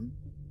down,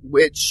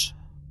 which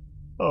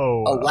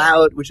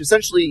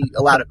essentially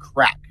allowed a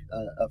crack,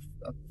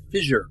 a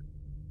fissure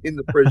in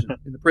the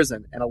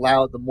prison, and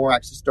allowed the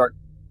Morax to start,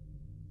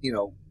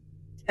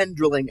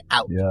 tendriling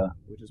out. Yeah.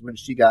 Which is when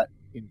she got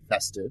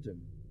infested,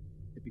 and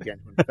it began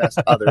to infest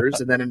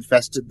others, and then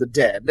infested the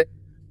dead,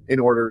 in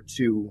order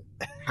to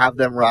have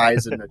them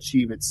rise and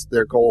achieve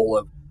their goal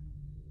of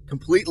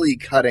completely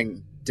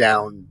cutting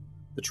down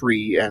the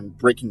tree and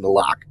breaking the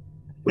lock,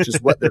 which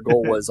is what their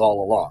goal was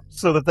all along.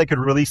 So that they could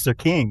release their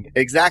king.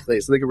 Exactly,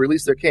 so they could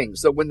release their king.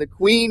 So when the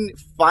queen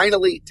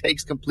finally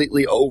takes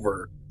completely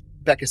over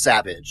Becca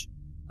Savage,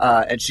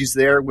 and she's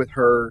there with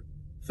her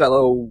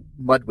fellow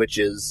mud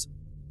witches,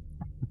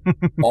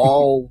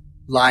 all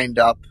lined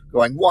up,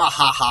 going, wah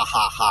ha ha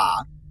ha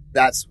ha.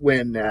 That's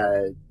when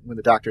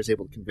the Doctor is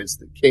able to convince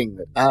the king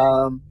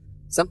that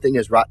something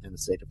is rotten in the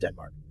state of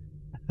Denmark.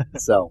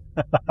 So,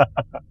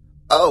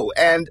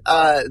 and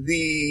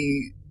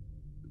the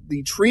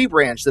tree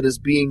branch that is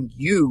being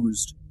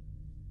used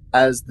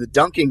as the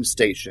dunking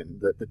station,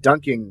 the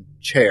dunking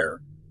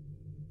chair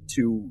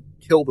to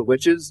kill the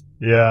witches,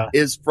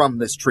 is from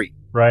this tree.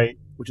 Right.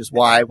 Which is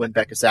why when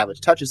Becca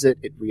Savage touches it,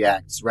 it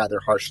reacts rather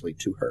harshly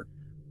to her.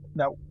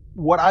 Now,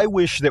 what I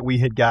wish that we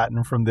had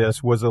gotten from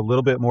this was a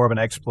little bit more of an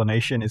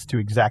explanation as to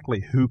exactly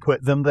who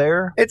put them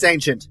there. It's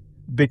ancient.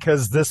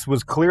 Because this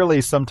was clearly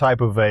some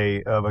type of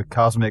a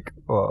cosmic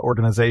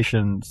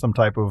organization, some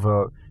type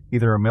of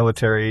either a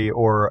military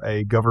or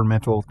a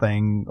governmental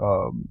thing.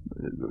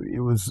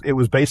 It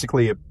was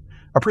basically a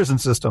prison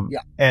system.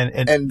 Yeah.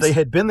 And they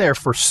had been there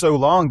for so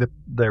long that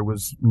there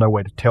was no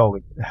way to tell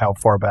how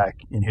far back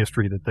in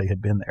history that they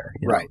had been there.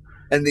 Right.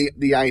 And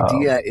the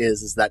idea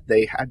is that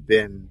they had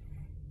been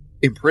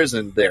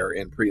imprisoned there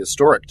in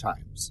prehistoric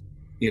times,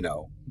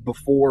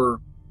 before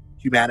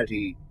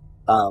humanity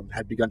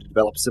had begun to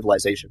develop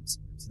civilizations.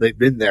 So they've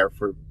been there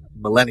for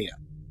millennia.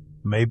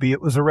 Maybe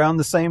it was around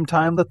the same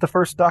time that the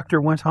first Doctor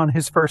went on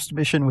his first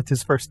mission with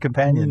his first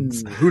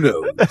companions. Who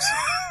knows?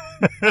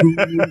 Who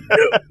knows?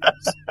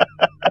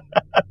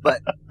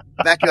 But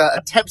Becca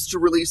attempts to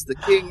release the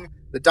king.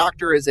 The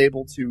Doctor is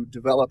able to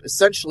develop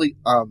essentially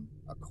a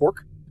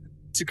cork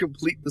to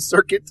complete the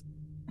circuit.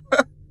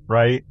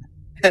 Right.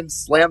 And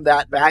slam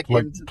that back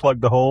to plug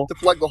the hole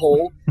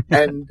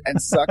and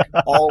suck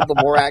all the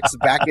Morax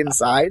back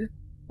inside.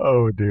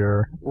 Oh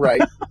dear.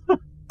 Right.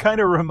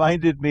 Kind of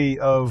reminded me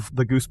of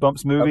the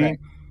Goosebumps movie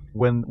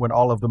when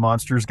all of the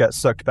monsters got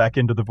sucked back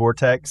into the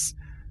vortex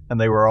and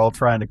they were all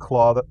trying to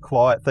claw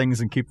at things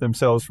and keep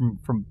themselves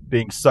from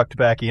being sucked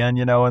back in,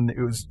 and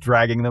it was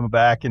dragging them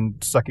back and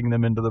sucking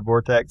them into the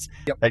vortex.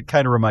 Yep. It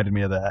kind of reminded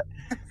me of that.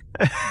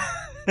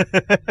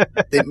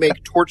 They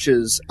make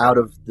torches out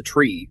of the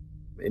tree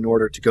in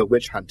order to go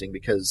witch hunting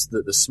because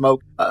the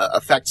smoke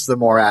affects the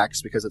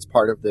Morax because it's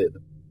part of the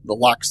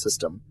lock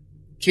system.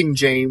 King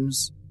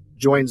James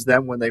joins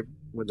them when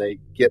they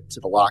get to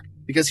the lock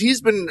because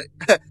he's been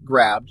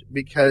grabbed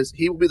because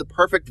he will be the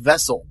perfect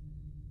vessel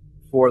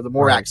for the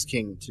Morax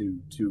king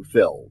to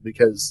fill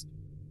because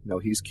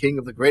he's king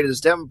of the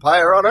greatest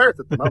empire on earth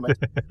at the moment.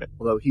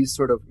 Although he's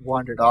sort of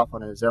wandered off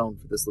on his own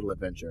for this little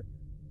adventure.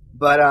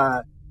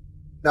 But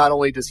not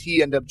only does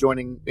he end up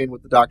joining in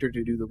with the Doctor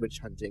to do the witch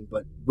hunting,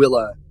 but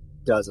Willa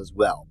does as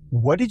well.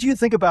 What did you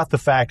think about the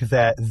fact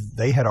that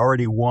they had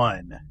already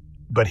won,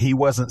 but he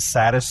wasn't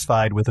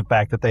satisfied with the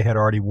fact that they had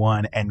already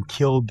won and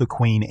killed the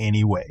Queen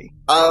anyway?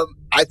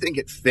 I think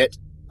it fit.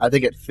 I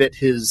think it fit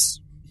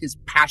his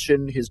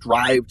passion, his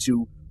drive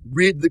to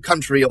rid the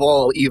country of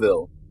all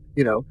evil.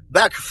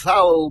 Back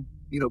foul,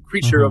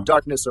 creature of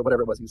darkness or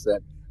whatever it was he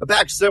said. A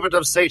back servant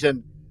of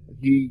Satan.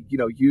 He,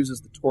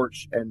 uses the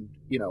torch and,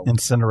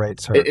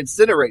 incinerates her. It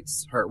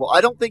incinerates her. Well, I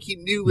don't think he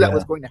knew that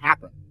was going to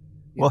happen.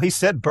 Well, he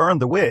said burn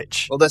the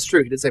witch. Well, that's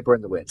true. He did say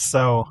burn the witch.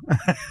 So.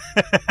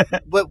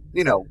 But,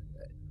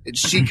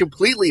 she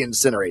completely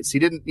incinerates. He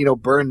didn't,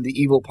 burn the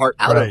evil part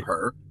out of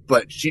her,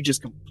 but she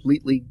just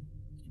completely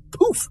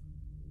poof.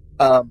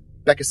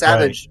 Becca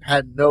Savage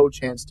had no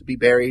chance to be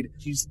buried.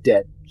 She's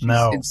dead. She's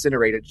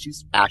incinerated.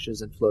 She's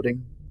ashes and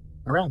floating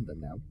around them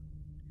now.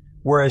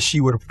 Whereas she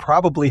would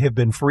probably have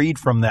been freed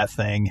from that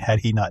thing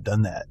had he not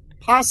done that.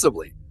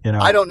 Possibly.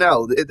 I don't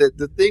know.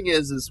 The thing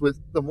is with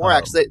the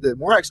Morax, the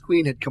Morax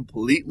Queen had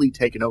completely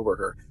taken over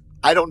her.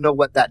 I don't know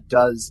what that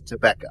does to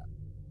Becca.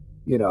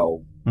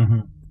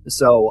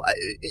 So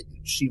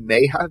she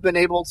may have been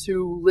able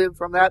to live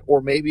from that,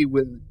 or maybe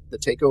when the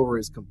takeover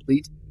is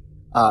complete,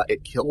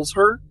 it kills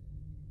her.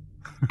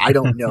 I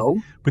don't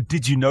know. But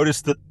did you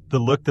notice the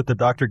look that the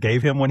Doctor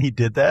gave him when he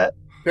did that?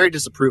 Very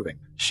disapproving.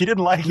 She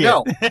didn't like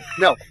it.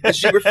 No. And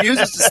she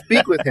refuses to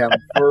speak with him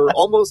for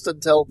almost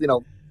until,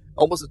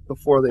 almost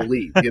before they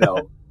leave,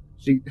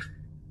 She,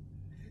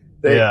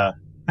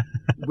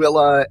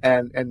 Willa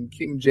and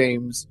King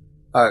James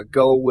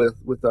go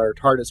with our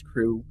TARDIS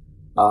crew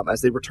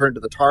as they return to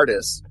the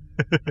TARDIS,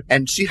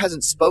 and she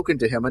hasn't spoken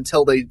to him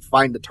until they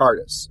find the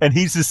TARDIS. And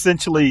he's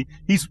essentially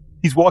he's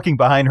walking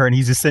behind her, and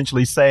he's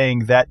essentially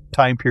saying that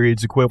time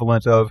period's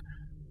equivalent of,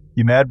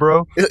 "You mad,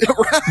 bro?"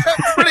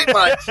 Pretty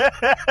much.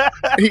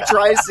 He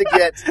tries to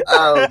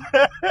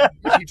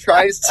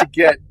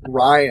get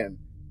Ryan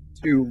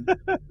to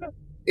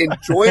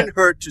enjoin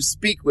her to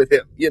speak with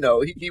him. You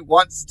know, he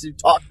wants to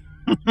talk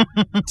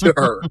to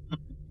her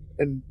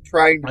and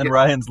trying to. And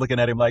Ryan's looking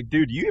at him like,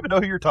 "Dude, do you even know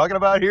who you're talking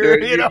about here?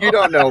 You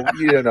don't know.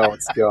 You don't know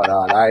what's going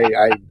on.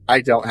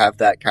 I don't have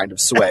that kind of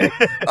sway."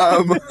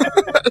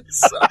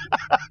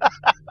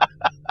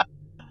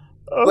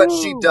 But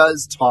she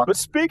does talk. But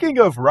speaking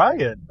of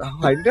Ryan,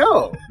 I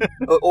know,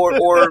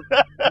 or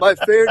my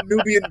fair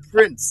Nubian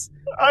prince.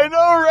 I know,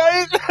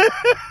 right?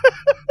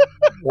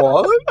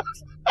 What?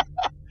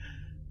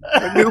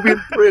 My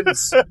Nubian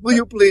prince, will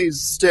you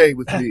please stay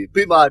with me?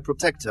 Be my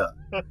protector.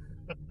 And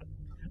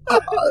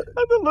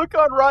the look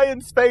on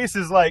Ryan's face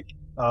is like,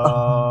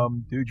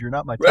 dude, you're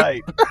not my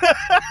type.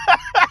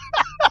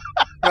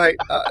 Right.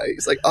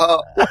 He's like,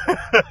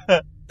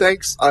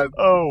 thanks. I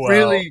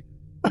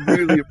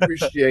really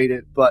appreciate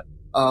it, but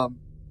kind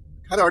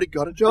of already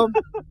got a job,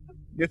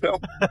 you know.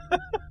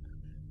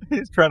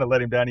 He's trying to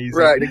let him down easy.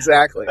 Right,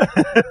 exactly.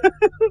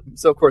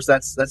 So of course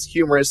that's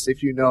humorous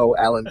if you know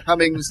Alan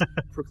Cummings'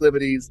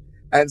 proclivities,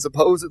 and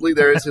supposedly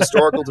there is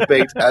historical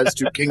debate as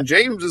to King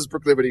James's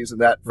proclivities in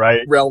that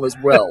realm as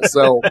well.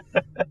 So,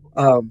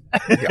 but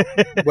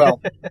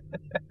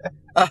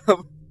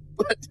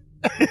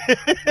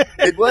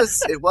it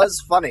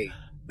was funny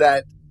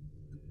that.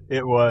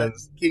 It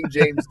was. King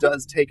James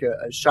does take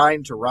a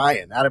shine to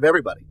Ryan out of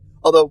everybody.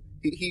 Although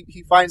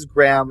he finds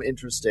Graham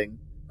interesting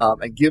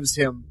and gives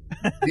him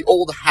the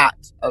old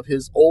hat of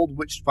his old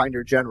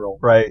Witchfinder general.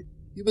 Right.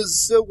 He was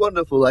so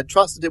wonderful. I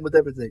trusted him with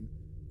everything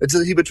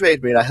until he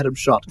betrayed me and I had him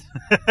shot.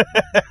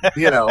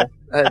 You know,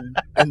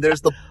 and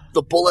there's the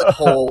bullet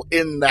hole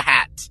in the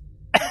hat.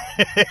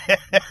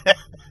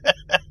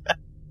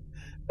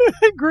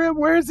 Graham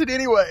wears it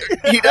anyway.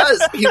 He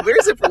does. He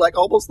wears it for like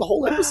almost the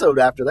whole episode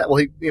after that.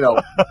 Well,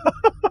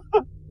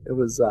 it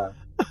was.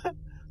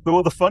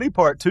 Well, the funny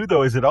part too,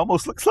 though, is it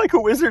almost looks like a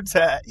wizard's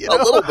hat. You know?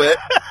 A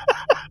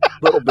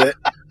little bit.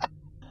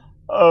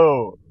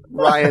 Oh,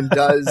 Ryan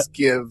does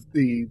give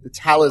the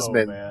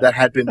talisman that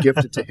had been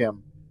gifted to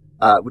him,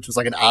 which was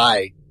like an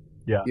eye.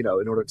 Yeah. You know,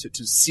 in order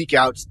to seek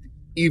out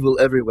evil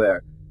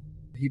everywhere.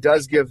 He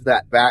does give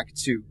that back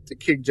to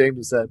King James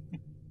and said,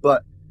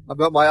 "But I've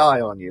got my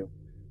eye on you."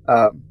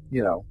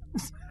 You know.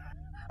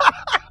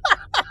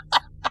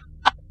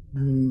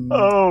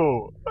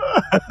 Oh.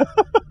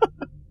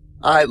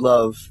 I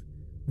love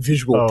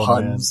visual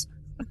puns.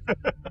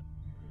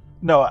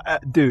 No,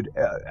 dude,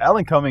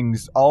 Alan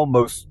Cummings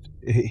almost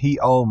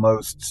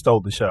stole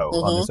the show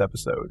on this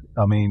episode.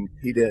 I mean,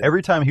 he did.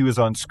 Every time he was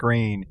on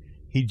screen,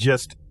 he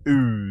just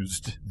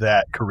oozed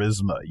that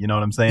charisma. You know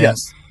what I'm saying?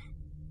 Yes.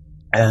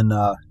 And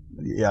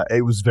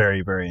it was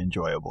very, very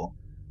enjoyable.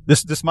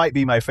 This might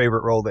be my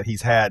favorite role that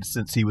he's had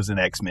since he was in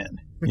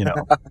X-Men, you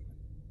know.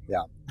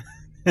 Yeah.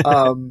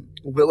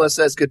 Willa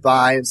says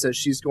goodbye and says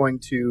she's going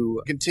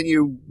to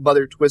continue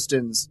Mother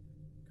Twiston's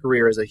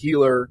career as a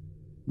healer,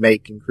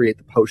 make and create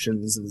the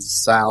potions and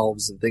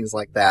salves and things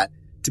like that,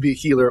 to be a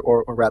healer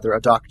or rather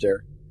a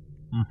doctor,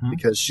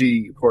 because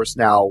she, of course,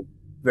 now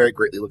very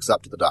greatly looks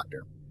up to the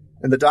Doctor.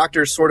 And the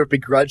Doctor sort of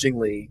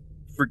begrudgingly,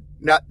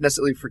 not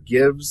necessarily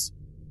forgives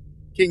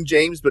King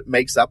James, but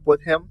makes up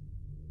with him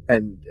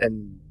and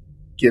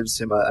gives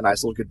him a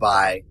nice little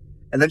goodbye.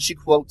 And then she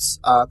quotes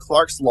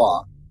Clark's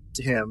Law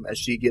to him as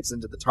she gets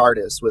into the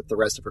TARDIS with the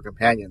rest of her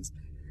companions.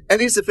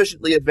 Any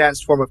sufficiently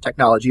advanced form of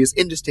technology is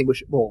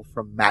indistinguishable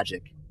from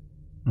magic.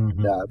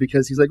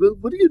 Because he's like, well,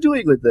 what are you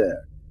doing with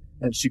there?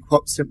 And she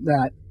quotes him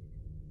that,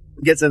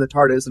 gets in the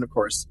TARDIS, and of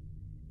course,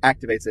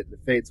 activates it and it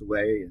fades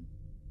away. And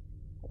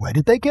where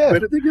did they go?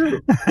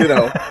 You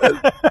know,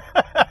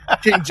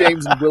 King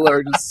James and Willa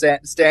are just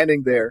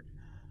standing there.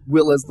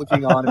 Willa's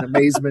looking on in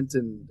amazement,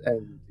 and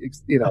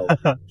you know,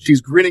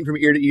 she's grinning from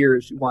ear to ear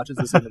as she watches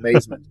this in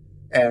amazement.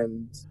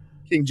 And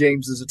King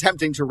James is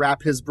attempting to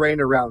wrap his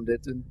brain around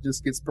it and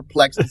just gets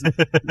perplexed.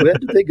 Where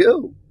did they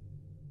go?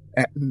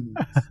 And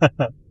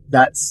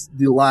that's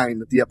the line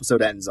that the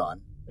episode ends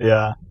on.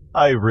 Yeah,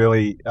 I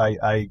really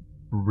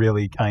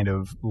kind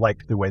of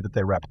liked the way that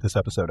they wrapped this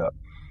episode up.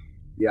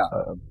 Yeah,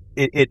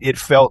 it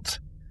felt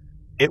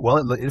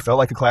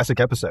like a classic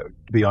episode,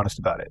 to be honest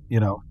about it. You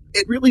know,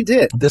 it really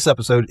did. This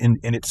episode, in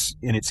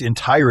its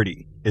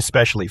entirety,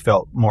 especially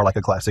felt more like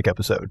a classic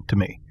episode to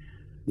me.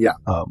 Yeah.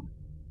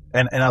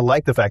 And I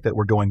like the fact that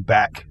we're going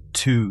back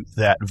to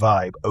that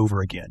vibe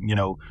over again, you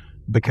know,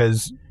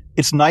 because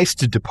it's nice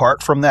to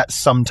depart from that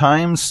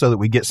sometimes so that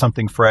we get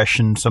something fresh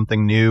and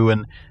something new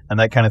and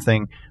that kind of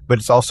thing. But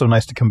it's also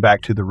nice to come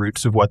back to the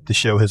roots of what the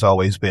show has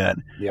always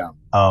been. Yeah.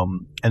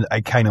 And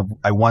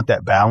I want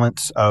that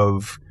balance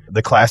of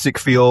the classic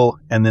feel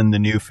and then the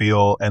new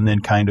feel, and then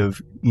kind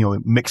of,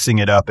 mixing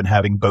it up and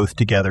having both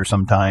together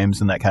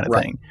sometimes and that kind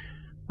of thing.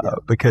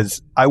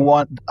 Because I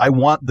want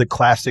the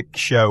classic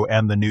show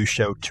and the new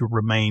show to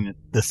remain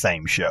the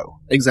same show.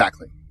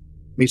 Exactly.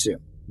 Me too.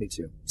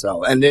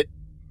 So, and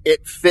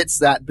it fits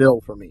that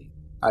bill for me.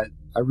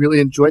 I really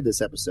enjoyed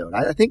this episode.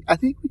 I think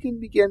we can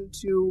begin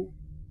to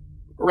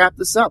wrap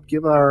this up,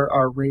 give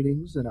our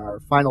ratings and our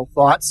final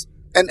thoughts.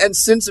 And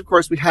since, of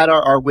course, we had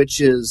our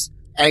witches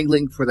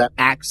angling for that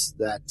axe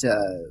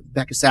that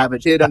Becca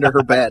Savage hid under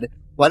her bed,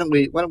 why don't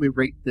we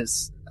rate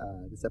this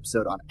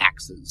episode on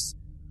axes?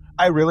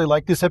 I really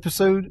like this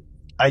episode.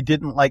 I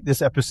didn't like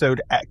this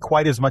episode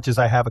quite as much as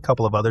I have a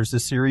couple of others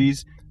this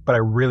series, but I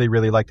really,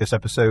 really like this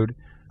episode.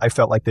 I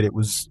felt like that it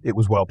was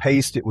well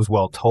paced. It was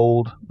well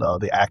told.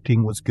 The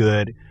acting was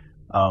good.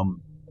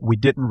 We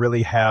didn't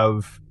really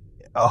have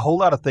a whole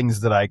lot of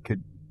things that I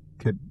could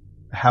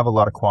have a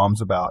lot of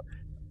qualms about.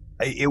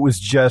 It was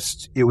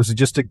just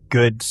a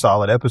good,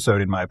 solid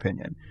episode in my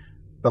opinion.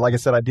 But like I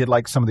said, I did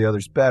like some of the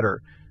others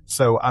better.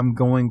 So I'm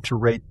going to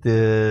rate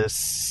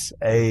this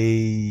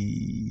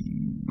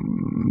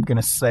I'm going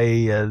to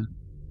say a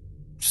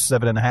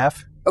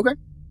 7.5. Okay.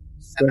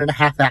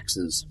 7.5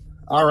 axes.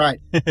 All right.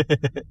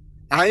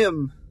 I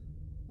am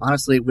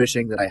honestly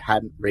wishing that I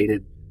hadn't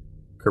rated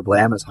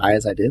Kerblam as high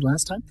as I did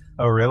last time.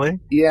 Oh, really?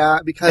 Yeah,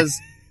 because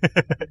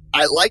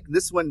I like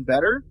this one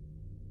better.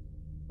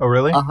 Oh,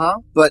 really?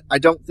 But I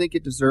don't think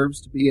it deserves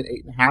to be an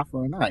 8.5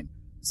 or a 9.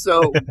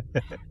 So,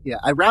 yeah,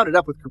 I rounded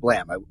up with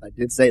Kerblam. I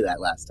did say that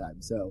last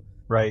time. So,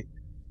 right.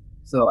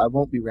 So I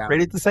won't be rounding.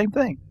 Rated the same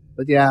thing.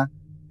 But yeah,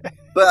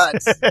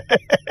 but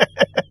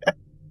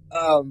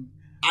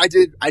I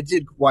did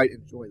quite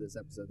enjoy this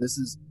episode. This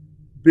has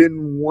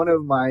been one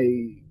of my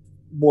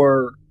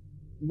more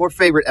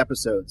favorite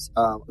episodes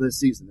this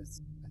season.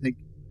 I think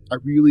I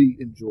really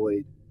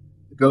enjoyed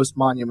the Ghost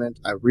Monument.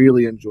 I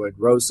really enjoyed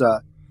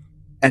Rosa.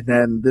 And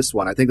then this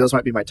one. I think those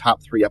might be my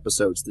top 3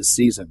 episodes this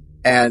season.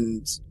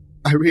 And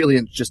I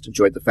really just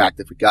enjoyed the fact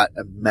that we got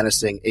a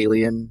menacing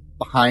alien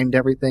behind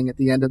everything at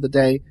the end of the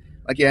day.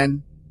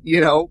 Again,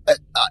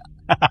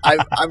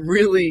 I'm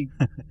really...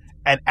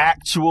 An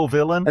actual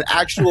villain? An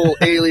actual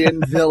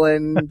alien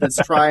villain that's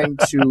trying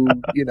to,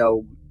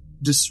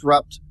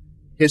 disrupt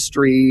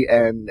history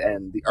and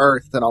the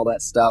Earth and all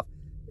that stuff.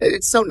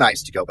 It's so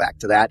nice to go back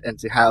to that and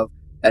to have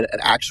an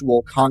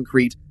actual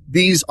concrete,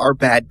 these are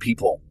bad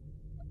people.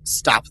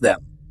 Stop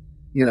them,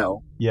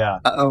 Yeah.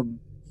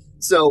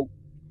 So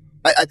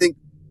I think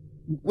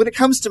when it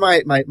comes to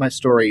my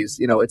stories,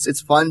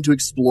 it's fun to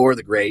explore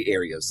the gray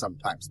areas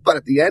sometimes. But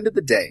at the end of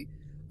the day,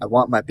 I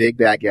want my big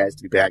bad guys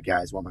to be bad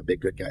guys. I want my big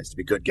good guys to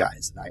be good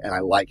guys. And I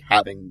like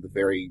having the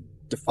very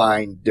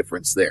defined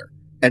difference there.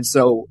 And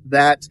so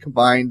that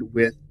combined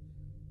with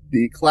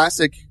the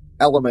classic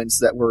elements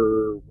that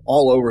were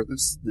all over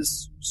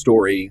this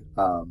story,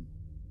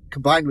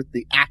 combined with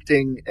the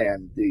acting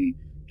and the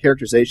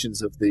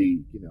characterizations of the,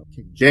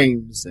 King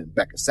James and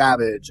Becca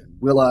Savage and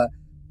Willa,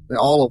 and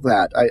all of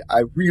that.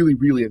 I really,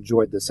 really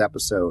enjoyed this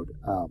episode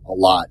a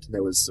lot.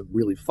 There was some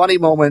really funny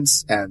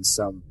moments and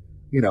some,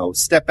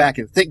 step back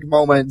and think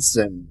moments.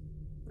 And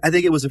I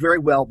think it was a very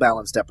well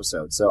balanced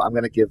episode. So I'm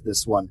going to give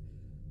this one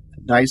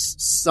a nice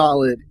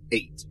solid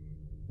 8.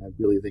 I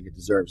really think it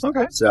deserves it.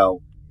 Okay.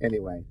 So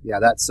anyway, yeah,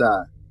 that's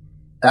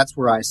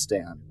where I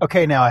stand.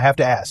 Okay. Now I have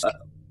to ask,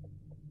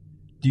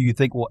 do you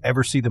think we'll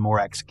ever see the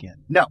Morax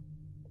again? No.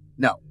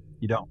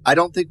 You don't? I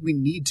don't think we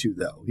need to,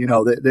 though.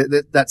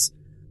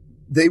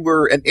 They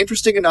were an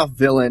interesting enough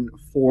villain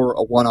for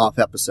a one-off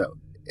episode,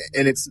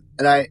 and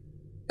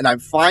I'm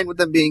fine with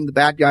them being the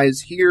bad guys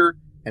here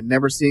and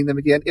never seeing them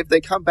again. If they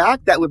come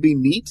back, that would be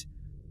neat,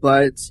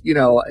 but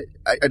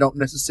I don't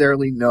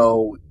necessarily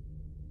know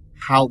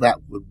how that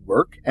would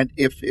work and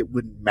if it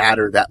would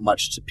matter that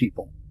much to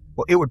people.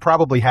 Well, it would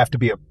probably have to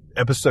be an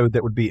episode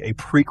that would be a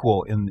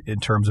prequel in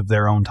terms of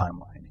their own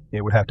timeline.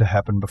 It would have to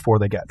happen before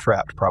they got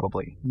trapped,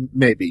 probably.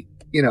 Maybe.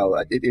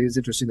 It is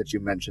interesting that you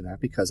mention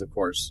that because, of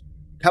course,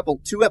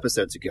 2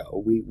 episodes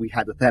ago, we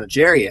had the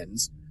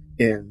Thanagarians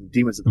in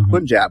Demons of the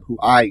Punjab, who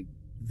I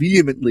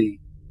vehemently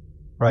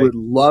would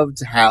love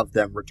to have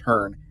them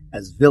return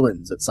as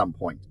villains at some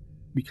point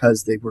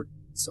because they were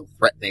so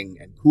threatening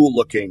and cool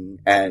looking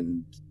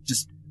and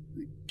just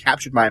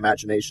captured my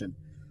imagination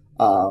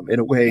in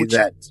a way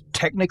that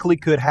technically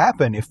could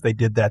happen if they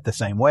did that the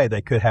same way.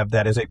 They could have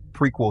that as a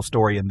prequel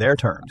story in their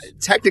terms.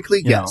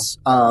 Technically, yes.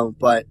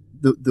 But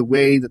the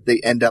way that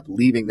they end up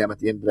leaving them at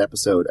the end of the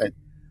episode,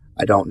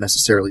 I don't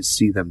necessarily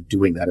see them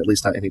doing that, at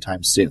least not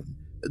anytime soon.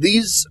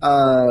 These,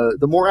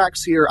 the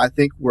Morax here, I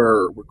think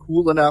were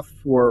cool enough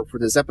for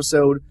this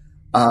episode,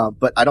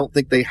 but I don't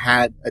think they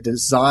had a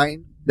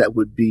design that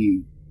would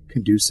be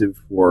conducive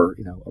for,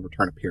 a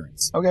return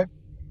appearance. Okay.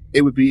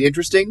 It would be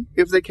interesting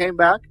if they came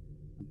back,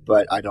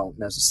 but I don't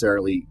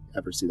necessarily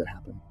ever see that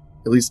happen.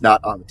 At least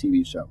not on the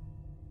TV show.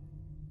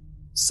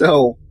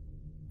 So,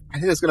 I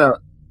think that's gonna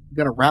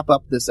wrap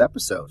up this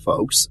episode,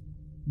 folks.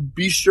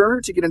 Be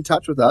sure to get in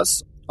touch with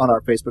us on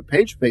our Facebook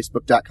page,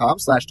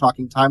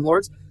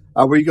 facebook.com/TalkingTimeLords.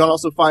 Where you can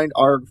also find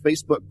our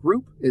Facebook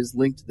group is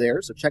linked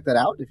there, so check that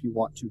out if you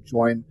want to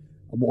join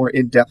a more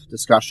in-depth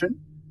discussion.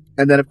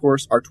 And then, of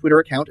course, our Twitter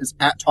account is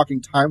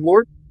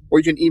 @TalkingTimeLord, or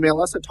you can email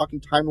us at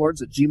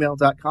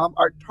talkingtimelords@gmail.com.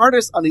 Our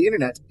TARDIS on the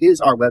internet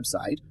is our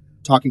website,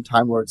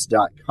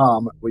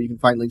 talkingtimelords.com, where you can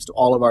find links to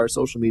all of our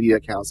social media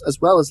accounts, as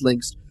well as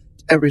links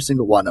to every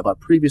single one of our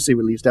previously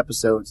released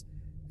episodes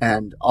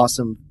and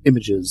awesome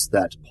images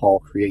that Paul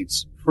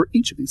creates for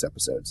each of these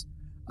episodes.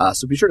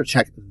 So be sure to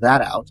check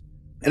that out.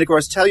 And, of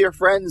course, tell your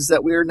friends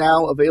that we're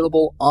now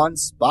available on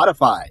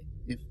Spotify.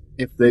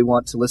 If they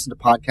want to listen to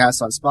podcasts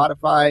on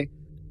Spotify,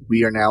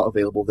 we are now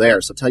available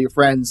there. So tell your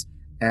friends,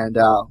 and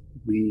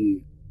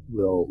we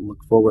will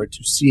look forward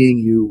to seeing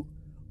you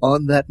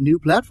on that new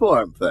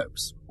platform,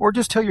 folks. Or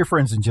just tell your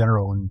friends in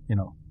general, and,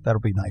 that'll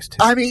be nice, too.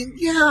 I mean,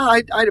 yeah,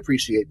 I'd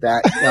appreciate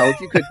that.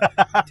 If you could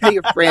tell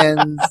your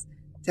friends,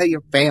 tell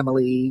your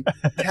family,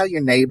 tell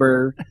your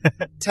neighbor,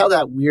 tell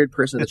that weird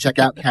person at the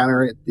checkout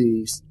counter at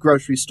the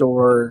grocery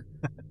store,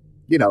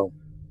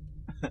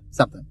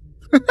 something.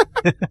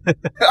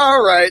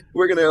 All right,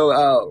 we're going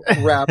to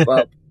wrap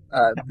up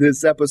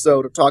this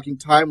episode of Talking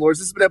Time Lords.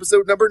 This has been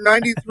episode number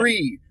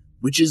 93,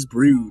 Witch's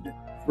Brood.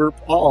 For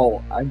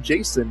Paul, I'm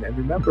Jason, and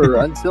remember,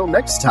 until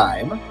next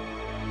time,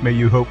 may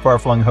you hope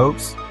far-flung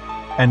hopes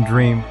and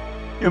dream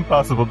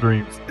impossible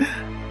dreams.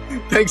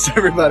 Thanks,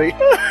 everybody.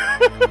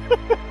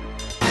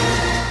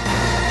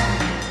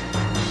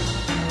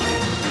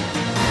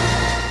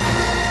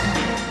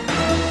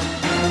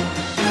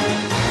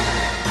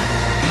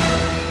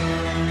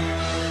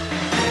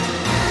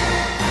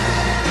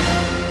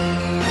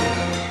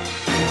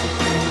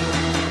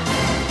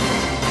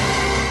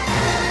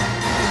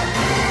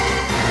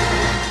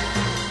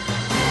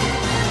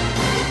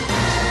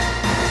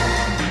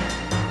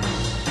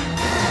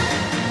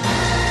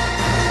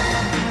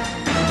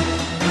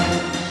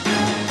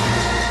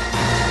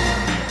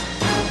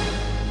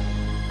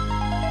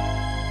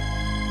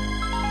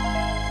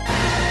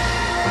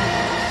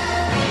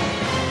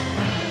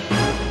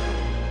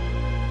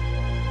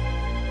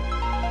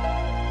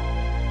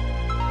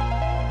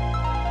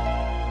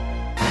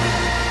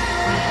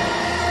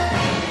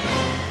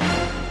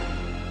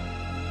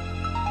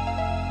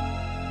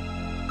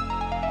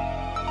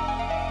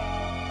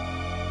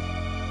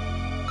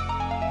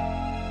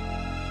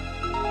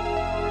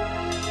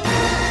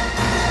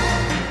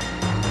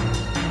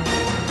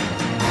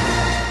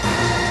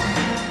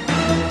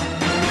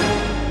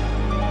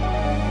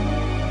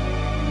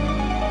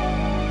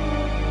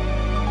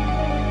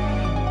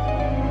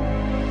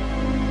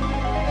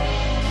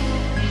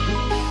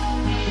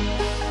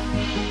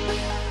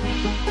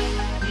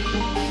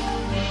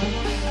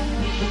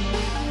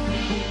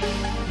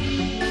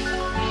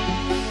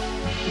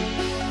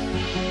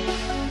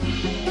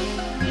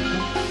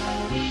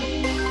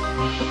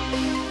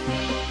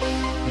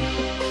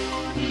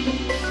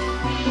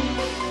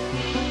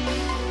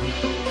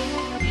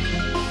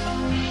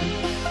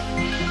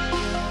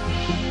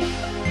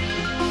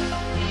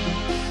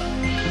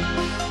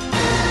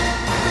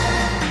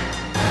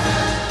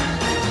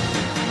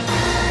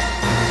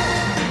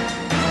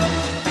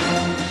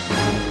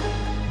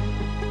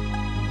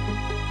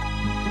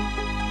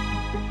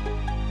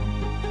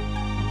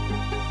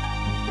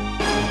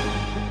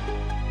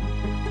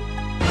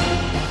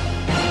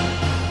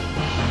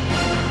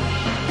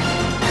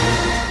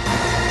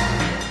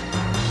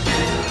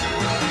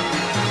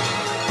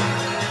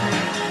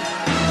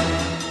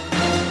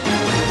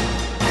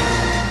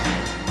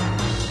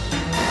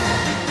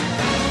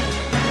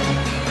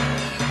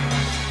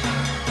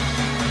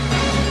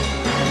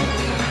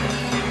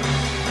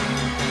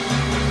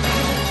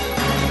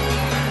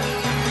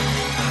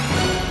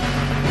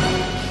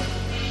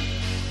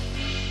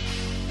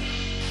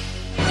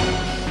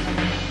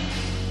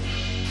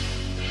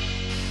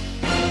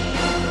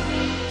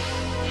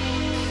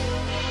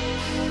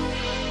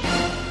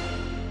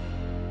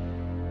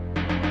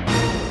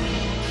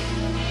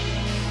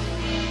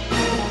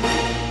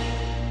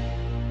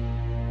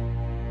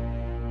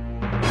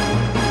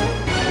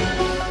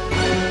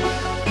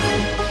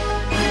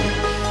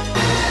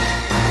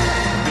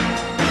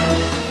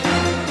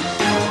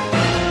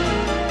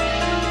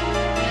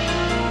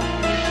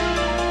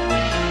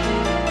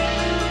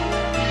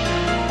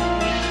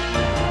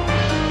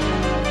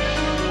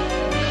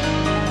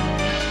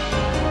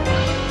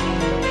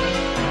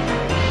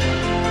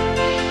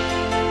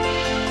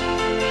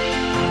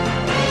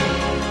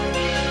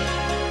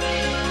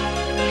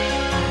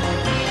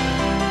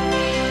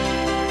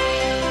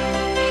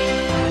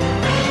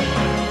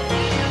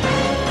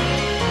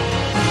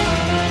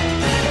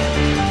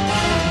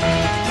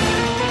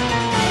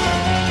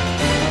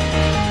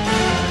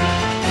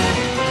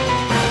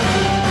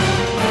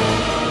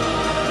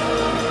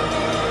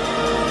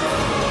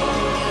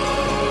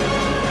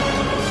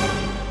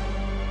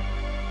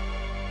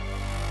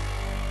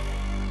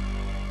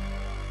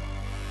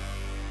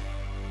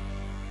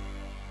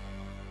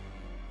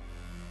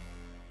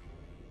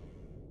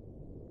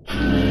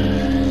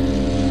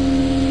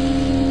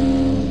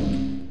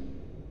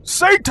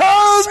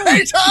 Satan!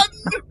 Satan!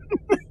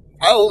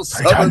 Foul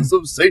servants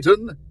of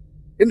Satan,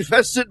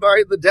 infested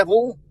by the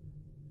devil,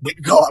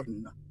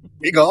 begone,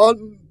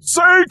 begone.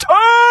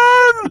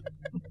 Satan!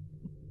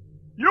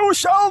 You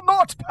shall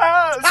not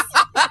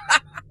pass!